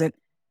 what is it?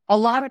 A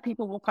lot of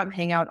people will come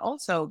hang out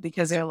also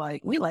because they're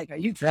like, we like how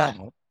you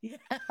travel.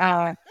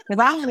 Because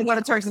I'm going to go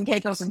to Turks and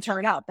Caicos and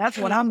turn up. That's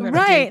what I'm going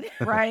to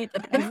do, right?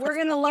 And we're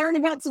going to learn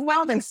about some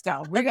wellness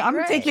stuff. I'm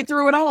going to take you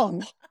through it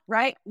all,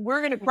 right? We're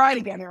going to cry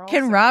together. Also.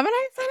 Can Rob and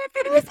I sign up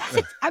for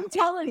this? I'm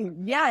telling you,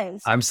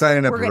 yes. I'm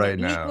signing up We're right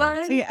now.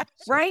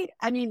 Right?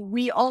 I mean,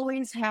 we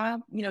always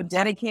have,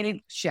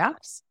 dedicated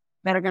chefs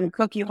that are going to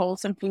cook you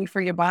wholesome food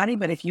for your body.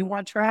 But if you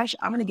want trash,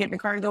 I'm going to get in the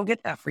car and go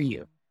get that for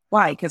you.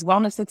 Why? Because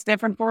wellness looks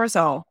different for us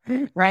all,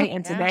 right?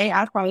 And today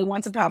I probably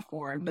want some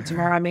popcorn, but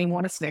tomorrow I may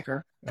want a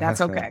Snicker. That's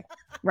okay,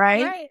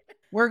 right?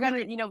 We're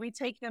going to, we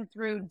take them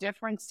through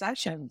different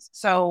sessions.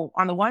 So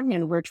on the one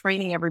hand, we're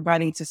training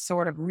everybody to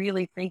sort of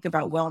really think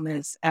about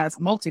wellness as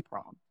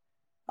multi-pronged.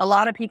 A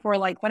lot of people are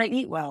like, when I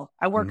eat well,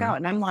 I work out.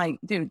 And I'm like,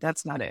 dude,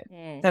 that's not it.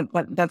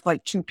 That's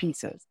like two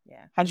pieces.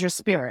 Yeah. How's your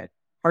spirit?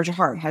 How's your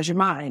heart? How's your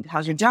mind?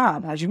 How's your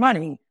job? How's your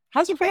money?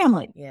 How's your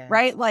family? Yeah.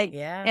 Right? Like,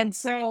 yeah. And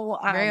so,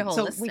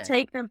 so we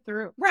take them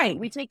through,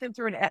 we take them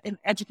through an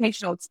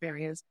educational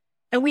experience.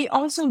 And we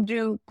also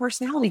do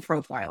personality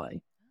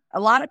profiling. A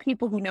lot of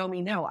people who know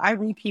me know I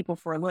read people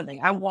for a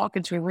living. I walk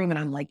into a room and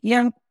I'm like,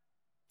 yeah,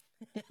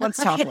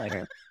 let's talk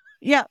later.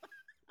 Yeah.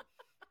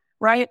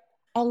 Right?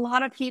 A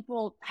lot of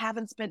people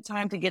haven't spent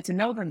time to get to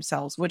know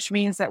themselves, which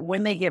means that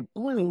when they get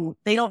blue,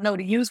 they don't know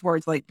to use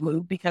words like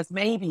blue because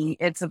maybe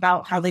it's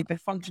about how they've been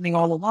functioning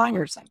all along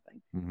or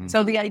something.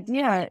 So the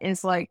idea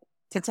is like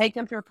to take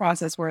them through a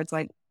process where it's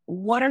like,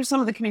 what are some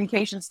of the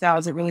communication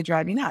styles that really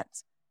drive you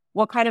nuts?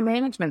 What kind of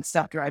management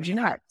stuff drives you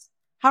nuts?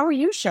 How are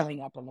you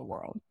showing up in the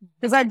world?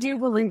 Because I do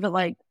believe that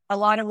like a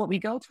lot of what we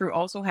go through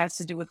also has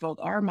to do with both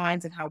our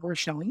minds and how we're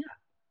showing up.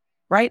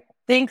 Right?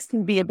 Things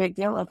can be a big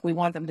deal if we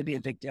want them to be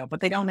a big deal, but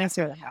they don't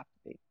necessarily have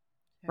to be.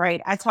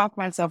 Right? I talk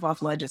myself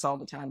off ledges all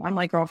the time. I'm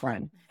like,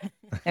 girlfriend,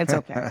 it's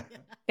okay.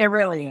 It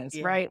really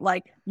is, right?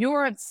 Like,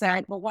 you're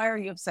upset, but why are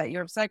you upset?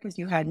 You're upset because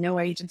you had no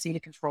agency to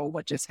control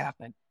what just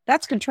happened.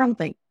 That's control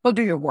thing. Go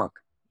do your work.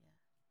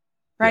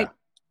 Right?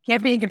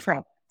 Can't be in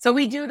control. So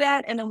we do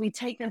that, and then we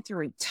take them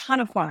through a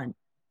ton of fun.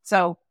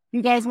 So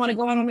you guys want to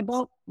go out on the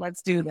boat?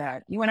 Let's do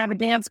that. You want to have a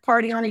dance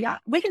party on a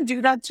yacht? We can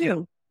do that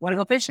too. Want to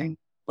go fishing?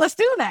 Let's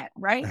do that,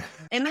 right?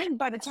 And then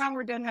by the time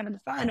we're done having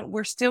fun,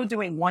 we're still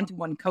doing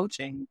one-to-one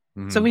coaching.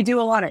 So we do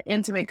a lot of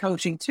intimate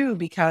coaching too,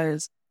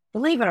 because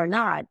believe it or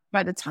not,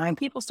 by the time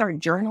people start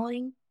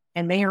journaling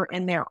and they are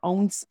in their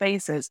own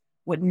spaces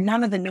with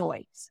none of the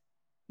noise,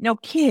 no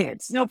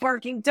kids, no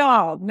barking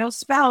dog, no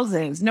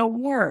spouses, no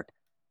work,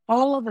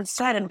 all of a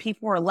sudden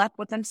people are left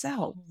with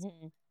themselves.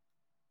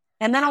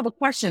 And then all the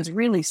questions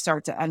really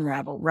start to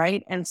unravel,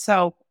 right? And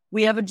so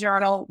we have a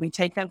journal. We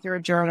take them through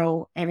a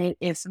journal, and it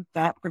is some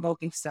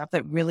thought-provoking stuff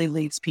that really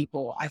leaves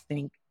people, I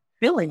think,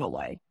 feeling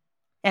away.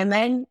 And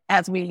then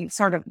as we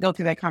sort of go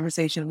through that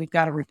conversation, we've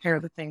got to repair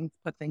the things,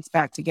 put things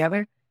back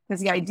together. Because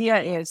the idea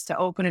is to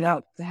open it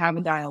up, to have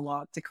a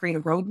dialogue, to create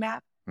a roadmap,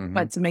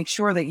 but to make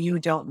sure that you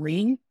don't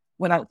read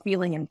without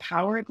feeling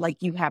empowered,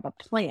 like you have a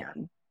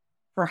plan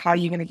for how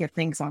you're going to get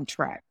things on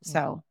track.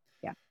 So,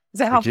 yeah. Is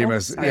that helpful?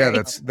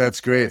 Yeah,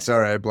 that's great.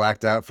 Sorry, I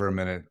blacked out for a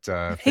minute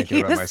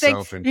thinking about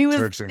myself and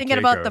Turks and thinking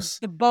Caicos. about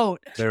the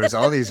boat. There was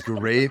all these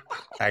great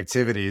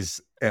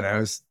activities, and I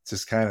was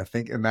just kind of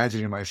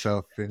imagining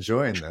myself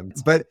enjoying them.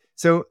 But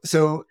so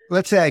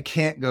let's say I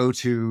can't go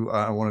to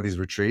one of these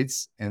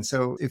retreats, and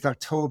so if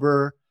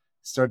October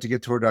start to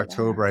get toward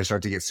October, I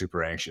start to get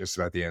super anxious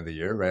about the end of the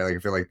year, right? Like I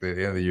feel like the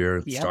end of the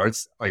year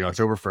starts like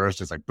October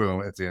 1st. It's like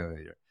boom, it's the end of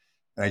the year,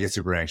 and I get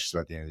super anxious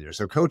about the end of the year.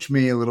 So coach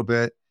me a little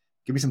bit.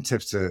 Give me some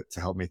tips to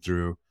help me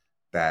through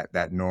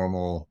that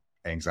normal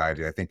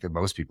anxiety I think that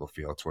most people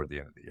feel toward the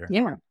end of the year.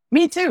 Yeah,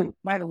 me too,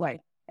 by the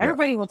way.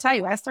 Everybody will tell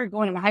you, I started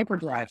going into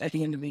hyperdrive at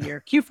the end of the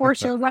year. Q4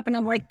 shows up and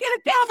I'm like, get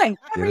it done,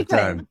 everything. Get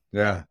it done.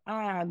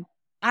 Yeah.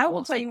 I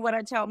will tell you what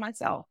I tell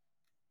myself.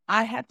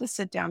 I have to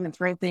sit down and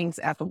throw things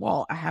at the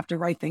wall. I have to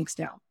write things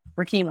down.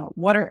 Rikimah,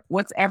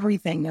 what's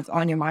everything that's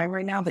on your mind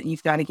right now that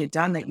you've got to get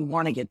done, that you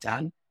want to get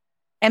done?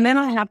 And then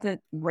I have to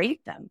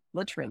rate them,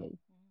 literally.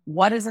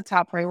 What is a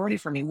top priority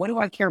for me? What do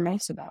I care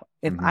most about?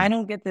 If I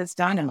don't get this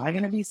done, am I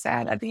going to be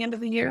sad at the end of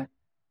the year?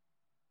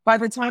 By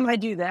the time I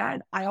do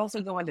that, I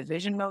also go into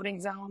vision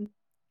moding zone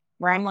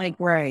where I'm like,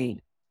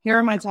 great, here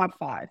are my top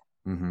 5.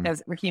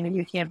 Because Rikimah,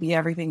 you can't be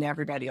everything to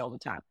everybody all the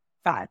time.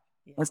 5.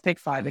 Let's pick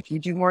 5. If you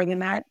do more than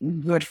that,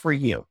 good for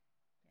you.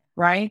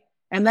 Right?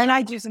 And then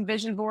I do some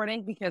vision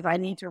boarding because I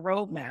need to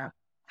roadmap.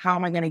 How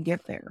am I going to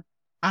get there?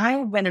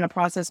 I've been in a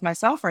process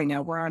myself right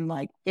now where I'm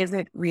like, is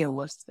it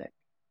realistic?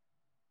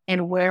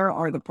 And where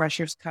are the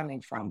pressures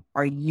coming from?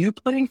 Are you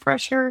putting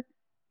pressure?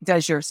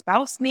 Does your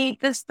spouse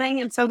need this thing?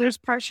 And so there's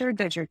pressure.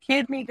 Does your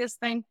kid need this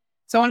thing?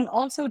 So I'm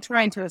also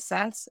trying to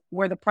assess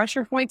where the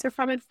pressure points are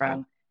coming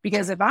from.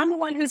 Because if I'm the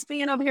one who's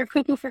being over here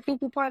cuckoo for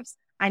cuckoo puffs,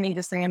 I need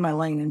to stay in my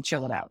lane and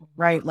chill it out,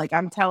 right? Like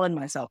I'm telling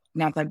myself,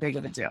 not that big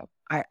of a deal.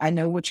 I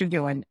know what you're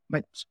doing,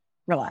 but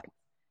relax.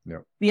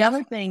 Yep. The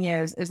other thing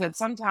is that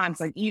sometimes,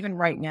 like even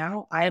right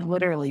now, I have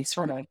literally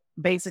sort of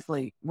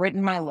basically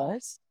written my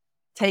list,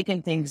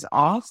 taken things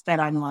off that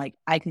I'm like,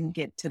 I can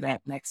get to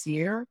that next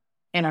year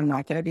and I'm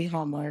not going to be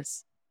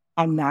homeless.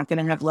 I'm not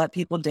going to have let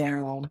people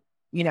down.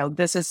 You know,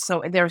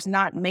 there's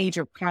not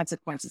major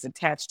consequences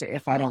attached to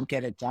if I don't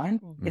get it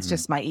done. It's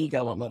just my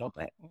ego a little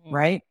bit,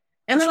 right?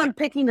 And then I'm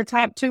picking the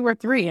top 2 or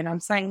 3 and I'm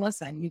saying,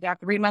 listen, you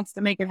got 3 months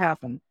to make it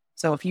happen.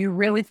 So if you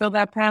really feel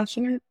that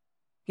passionate,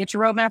 get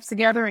your roadmaps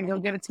together and go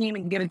get a team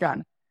and get it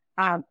done.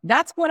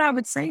 That's what I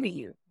would say to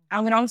you. I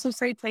would also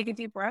say, take a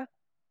deep breath,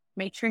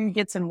 make sure you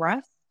get some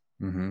rest,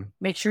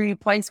 make sure you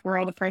place where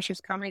all the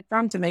pressure's coming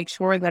from to make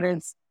sure that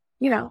it's,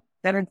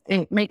 that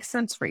it makes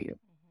sense for you.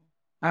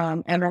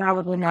 And then I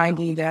would remind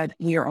you that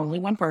we are only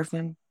one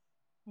person.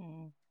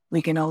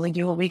 We can only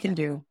do what we can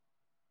do.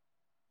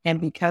 And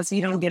because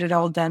you don't get it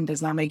all done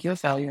does not make you a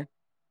failure.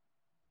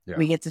 Yeah.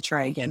 We get to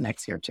try again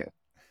next year too.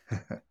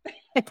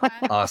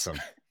 Awesome.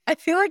 I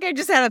feel like I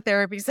just had a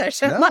therapy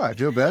session. No, I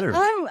feel better.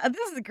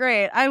 This is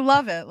great. I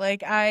love it.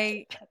 Like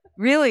I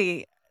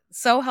really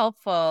so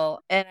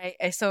helpful. And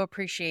I so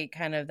appreciate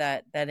kind of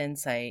that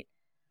insight.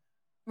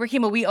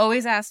 Rikimah, we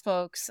always ask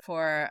folks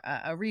for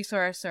a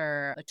resource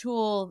or a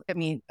tool. I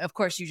mean, of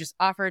course, you just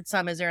offered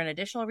some. Is there an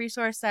additional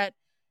resource that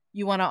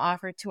you want to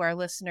offer to our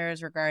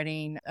listeners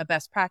regarding a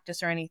best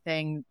practice or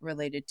anything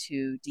related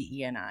to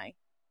DE&I?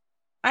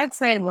 I'd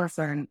say,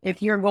 listen,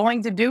 if you're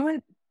going to do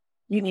it,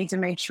 you need to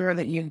make sure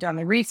that you've done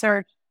the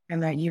research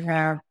and that you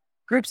have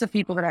groups of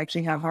people that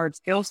actually have hard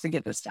skills to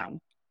get this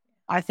done.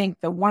 I think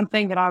the one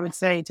thing that I would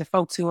say to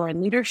folks who are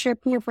in leadership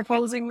who are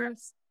proposing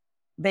this,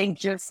 they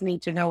just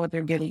need to know what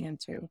they're getting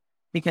into,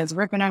 because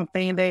ripping out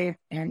Band-Aid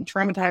and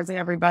traumatizing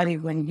everybody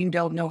when you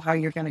don't know how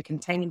you're going to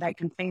contain that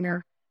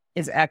container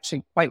is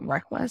actually quite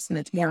reckless, and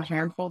it's more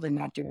harmful than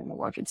not doing the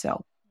work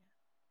itself.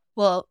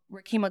 Well,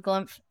 Rikimah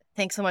Glymph,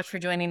 thanks so much for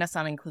joining us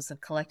on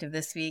Inclusive Collective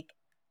this week.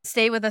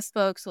 Stay with us,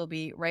 folks. We'll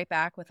be right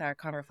back with our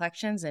Con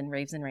Reflections and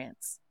Raves and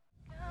Rants.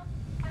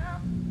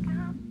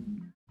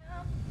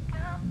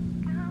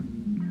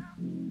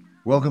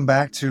 Welcome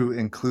back to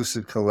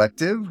Inclusive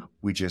Collective.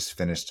 We just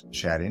finished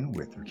chatting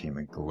with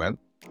Rikimah Glymph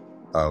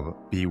of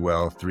Be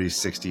Well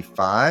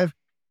 365.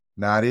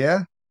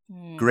 Nadia,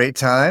 great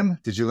time.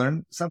 Did you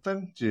learn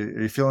something? Are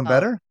you feeling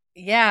better?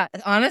 Yeah,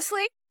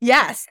 honestly,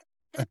 yes.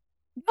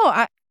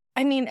 No,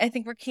 I mean, I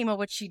think Rikimah,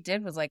 what she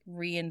did was like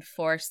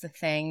reinforce the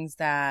things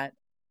that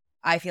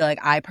I feel like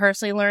I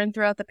personally learned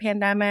throughout the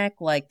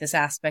pandemic. Like this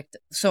aspect,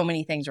 so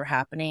many things were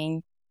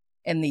happening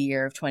in the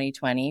year of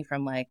 2020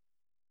 from like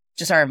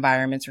just our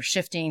environments were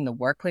shifting, the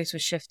workplace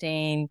was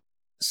shifting,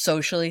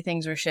 socially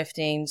things were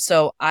shifting.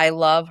 So I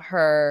love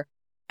her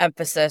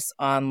emphasis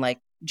on like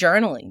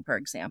journaling, for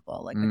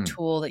example, like a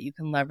tool that you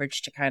can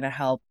leverage to kind of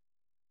help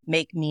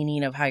make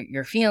meaning of how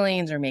your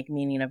feelings or make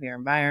meaning of your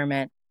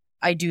environment.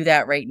 I do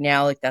that right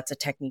now. Like that's a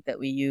technique that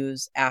we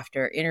use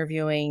after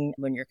interviewing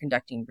when you're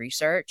conducting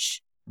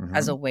research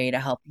as a way to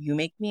help you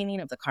make meaning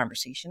of the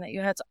conversation that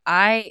you had. So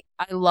I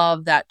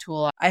love that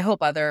tool. I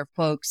hope other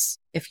folks,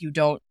 if you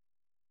don't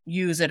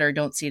use it or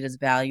don't see it as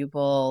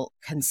valuable,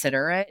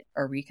 consider it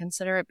or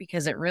reconsider it,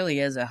 because it really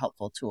is a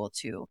helpful tool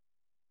to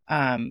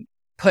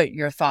put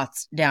your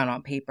thoughts down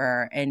on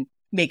paper and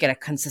make it a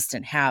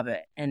consistent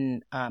habit.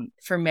 And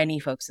for many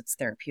folks, it's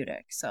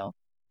therapeutic. So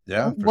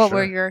yeah, what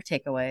were your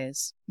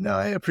takeaways? No,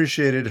 I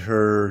appreciated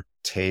her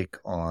take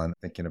on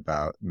thinking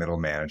about middle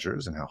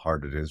managers and how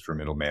hard it is for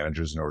middle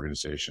managers and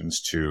organizations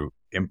to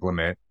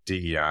implement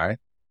DEI.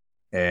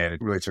 And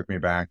it really took me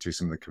back to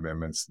some of the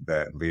commitments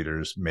that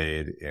leaders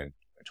made in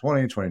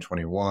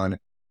 2021.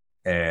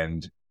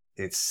 And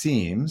it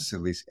seems,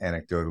 at least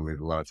anecdotally,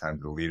 a lot of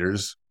times the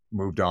leaders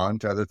moved on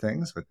to other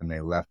things, but then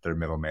they left their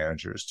middle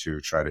managers to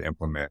try to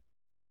implement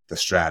the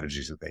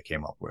strategies that they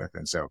came up with.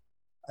 And so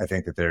I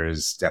think that there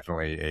is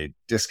definitely a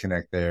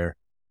disconnect there.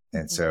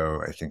 And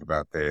so I think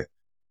about the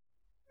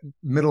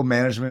middle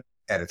management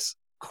at its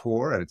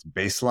core, at its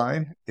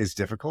baseline, is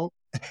difficult,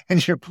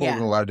 and you're pulled in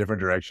a lot of different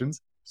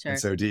directions. Sure.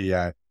 And so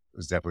DEI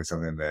was definitely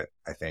something that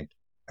I think,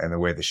 and the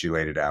way that she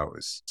laid it out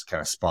was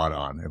kind of spot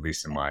on, at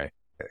least in my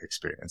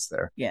experience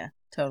there. Yeah,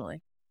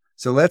 totally.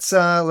 So let's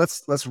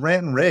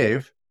rant and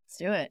rave. Let's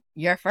do it.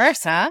 You're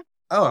first, huh?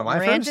 Oh, am I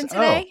ranting first?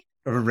 today?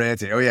 Oh, we're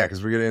ranting. Oh yeah,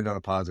 because we're gonna end on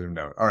a positive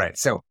note. All right,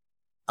 so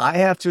I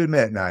have to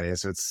admit, Nadia,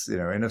 so it's,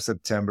 end of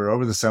September,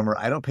 over the summer,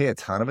 I don't pay a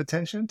ton of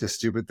attention to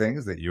stupid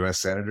things that U.S.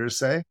 senators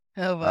say.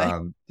 Oh,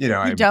 boy. You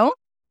don't?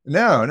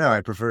 No,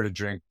 I prefer to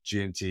drink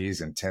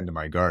G&Ts and tend to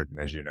my garden,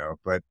 as you know.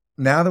 But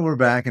now that we're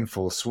back in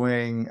full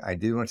swing, I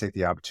did want to take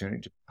the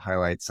opportunity to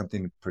highlight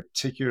something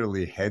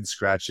particularly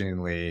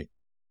head-scratchingly,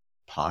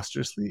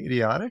 preposterously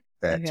idiotic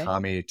that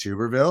Tommy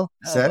Tuberville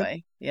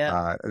said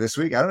this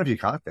week. I don't know if you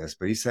caught this,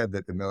 but he said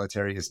that the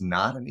military is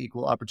not an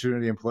equal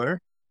opportunity employer.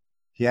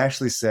 He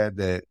actually said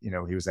that, he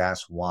was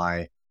asked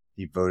why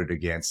he voted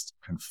against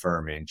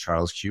confirming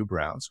Charles Q.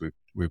 Brown. So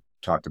we've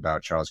talked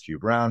about Charles Q.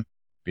 Brown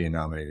being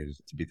nominated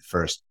to be the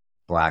first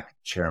Black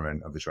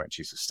chairman of the Joint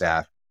Chiefs of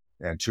Staff.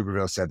 And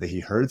Tuberville said that he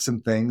heard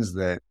some things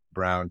that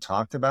Brown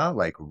talked about,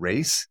 like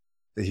race,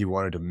 that he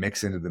wanted to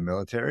mix into the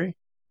military.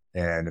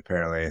 And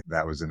apparently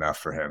that was enough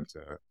for him to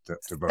vote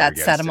that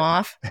against set him him.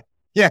 off?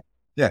 Yeah.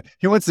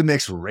 He wants to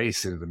mix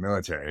race into the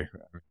military.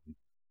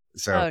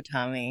 So,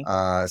 Tommy.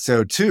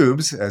 So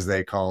Tubes, as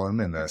they call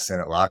him in the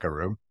Senate locker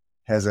room,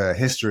 has a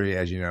history,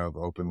 as you know, of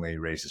openly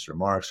racist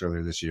remarks.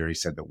 Earlier this year, he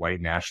said that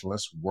white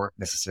nationalists weren't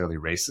necessarily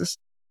racist.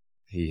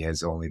 He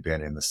has only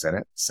been in the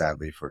Senate,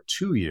 sadly, for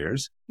 2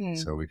 years.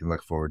 So we can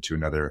look forward to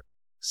another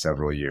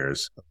several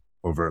years of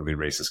overtly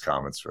racist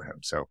comments for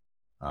him. So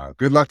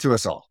good luck to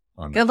us all.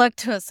 Good luck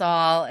to us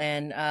all.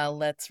 And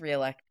let's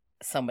reelect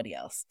somebody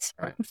else.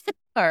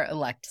 Or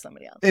elect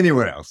somebody else.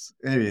 Anyone else.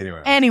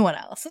 Anyone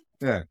else.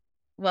 Yeah.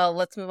 Well,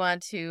 let's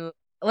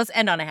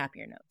end on a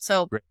happier note.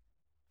 So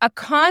a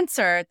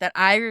concert that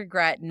I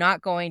regret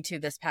not going to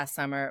this past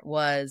summer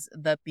was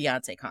the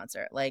Beyonce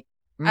concert. Like,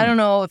 I don't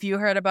know if you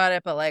heard about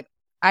it, but like,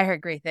 I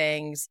heard great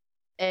things.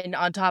 And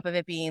on top of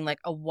it being like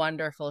a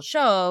wonderful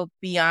show,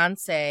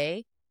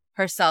 Beyonce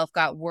herself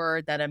got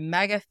word that a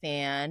mega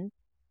fan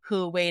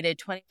who waited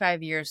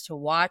 25 years to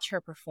watch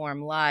her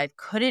perform live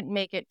couldn't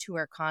make it to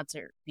her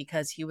concert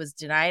because he was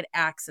denied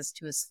access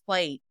to his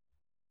flight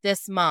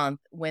this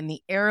month when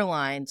the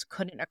airlines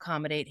couldn't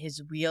accommodate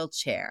his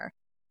wheelchair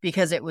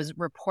because it was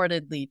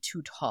reportedly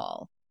too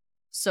tall.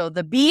 So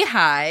the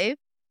Beehive,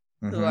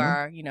 who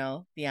are,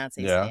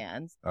 Beyonce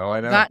fans, I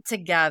know,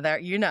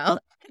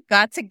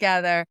 got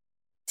together,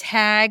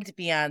 tagged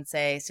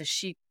Beyonce so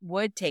she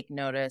would take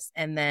notice.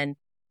 And then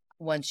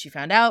once she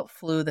found out,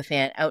 flew the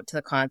fan out to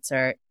the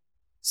concert.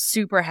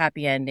 Super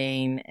happy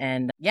ending.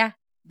 And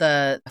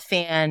the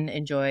fan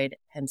enjoyed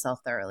himself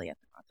thoroughly at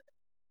the concert.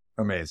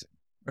 Amazing.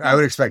 I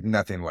would expect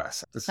nothing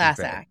less. This Class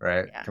is big, act,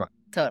 right? Yeah, Come on.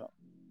 Total.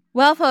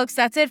 Well, folks,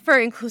 that's it for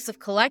Inclusive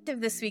Collective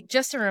this week.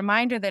 Just a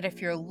reminder that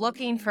if you're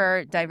looking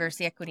for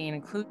diversity, equity, and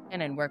inclusion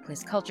and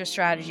workplace culture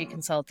strategy,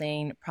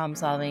 consulting, problem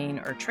solving,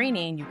 or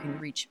training, you can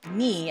reach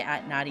me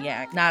at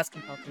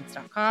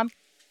Nadia@NasConsultants.com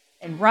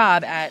and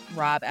Rob at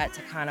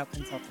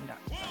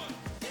Takanoconsulting.com.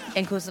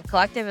 Inclusive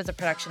Collective is a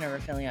production of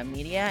Rikimah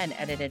Media and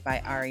edited by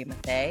Ari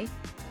Mathey.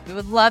 We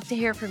would love to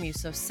hear from you,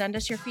 so send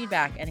us your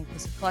feedback at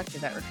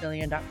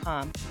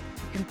inclusivecollective@Rikimah.com.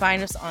 You can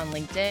find us on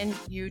LinkedIn,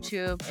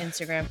 YouTube,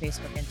 Instagram,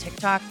 Facebook, and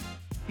TikTok.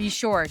 Be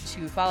sure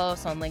to follow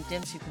us on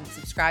LinkedIn so you can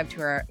subscribe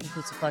to our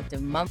Inclusive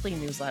Collective monthly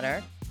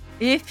newsletter.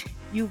 If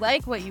you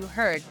like what you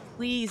heard,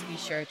 please be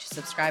sure to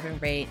subscribe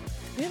and rate.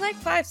 We like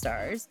 5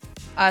 stars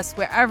us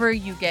wherever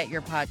you get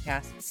your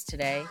podcasts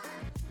today.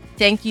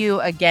 Thank you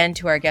again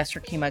to our guest,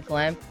 Rikimah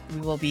Glymph. We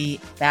will be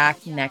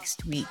back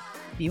next week.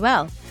 Be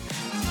well.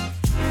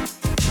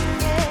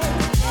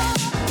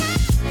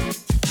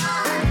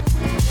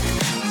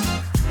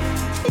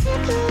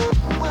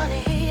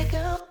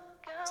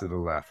 To the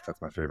Left.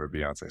 That's my favorite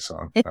Beyonce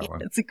song. That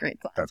one. It's a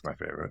great song. That's my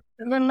favorite.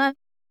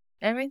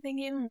 Everything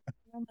you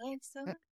mind, so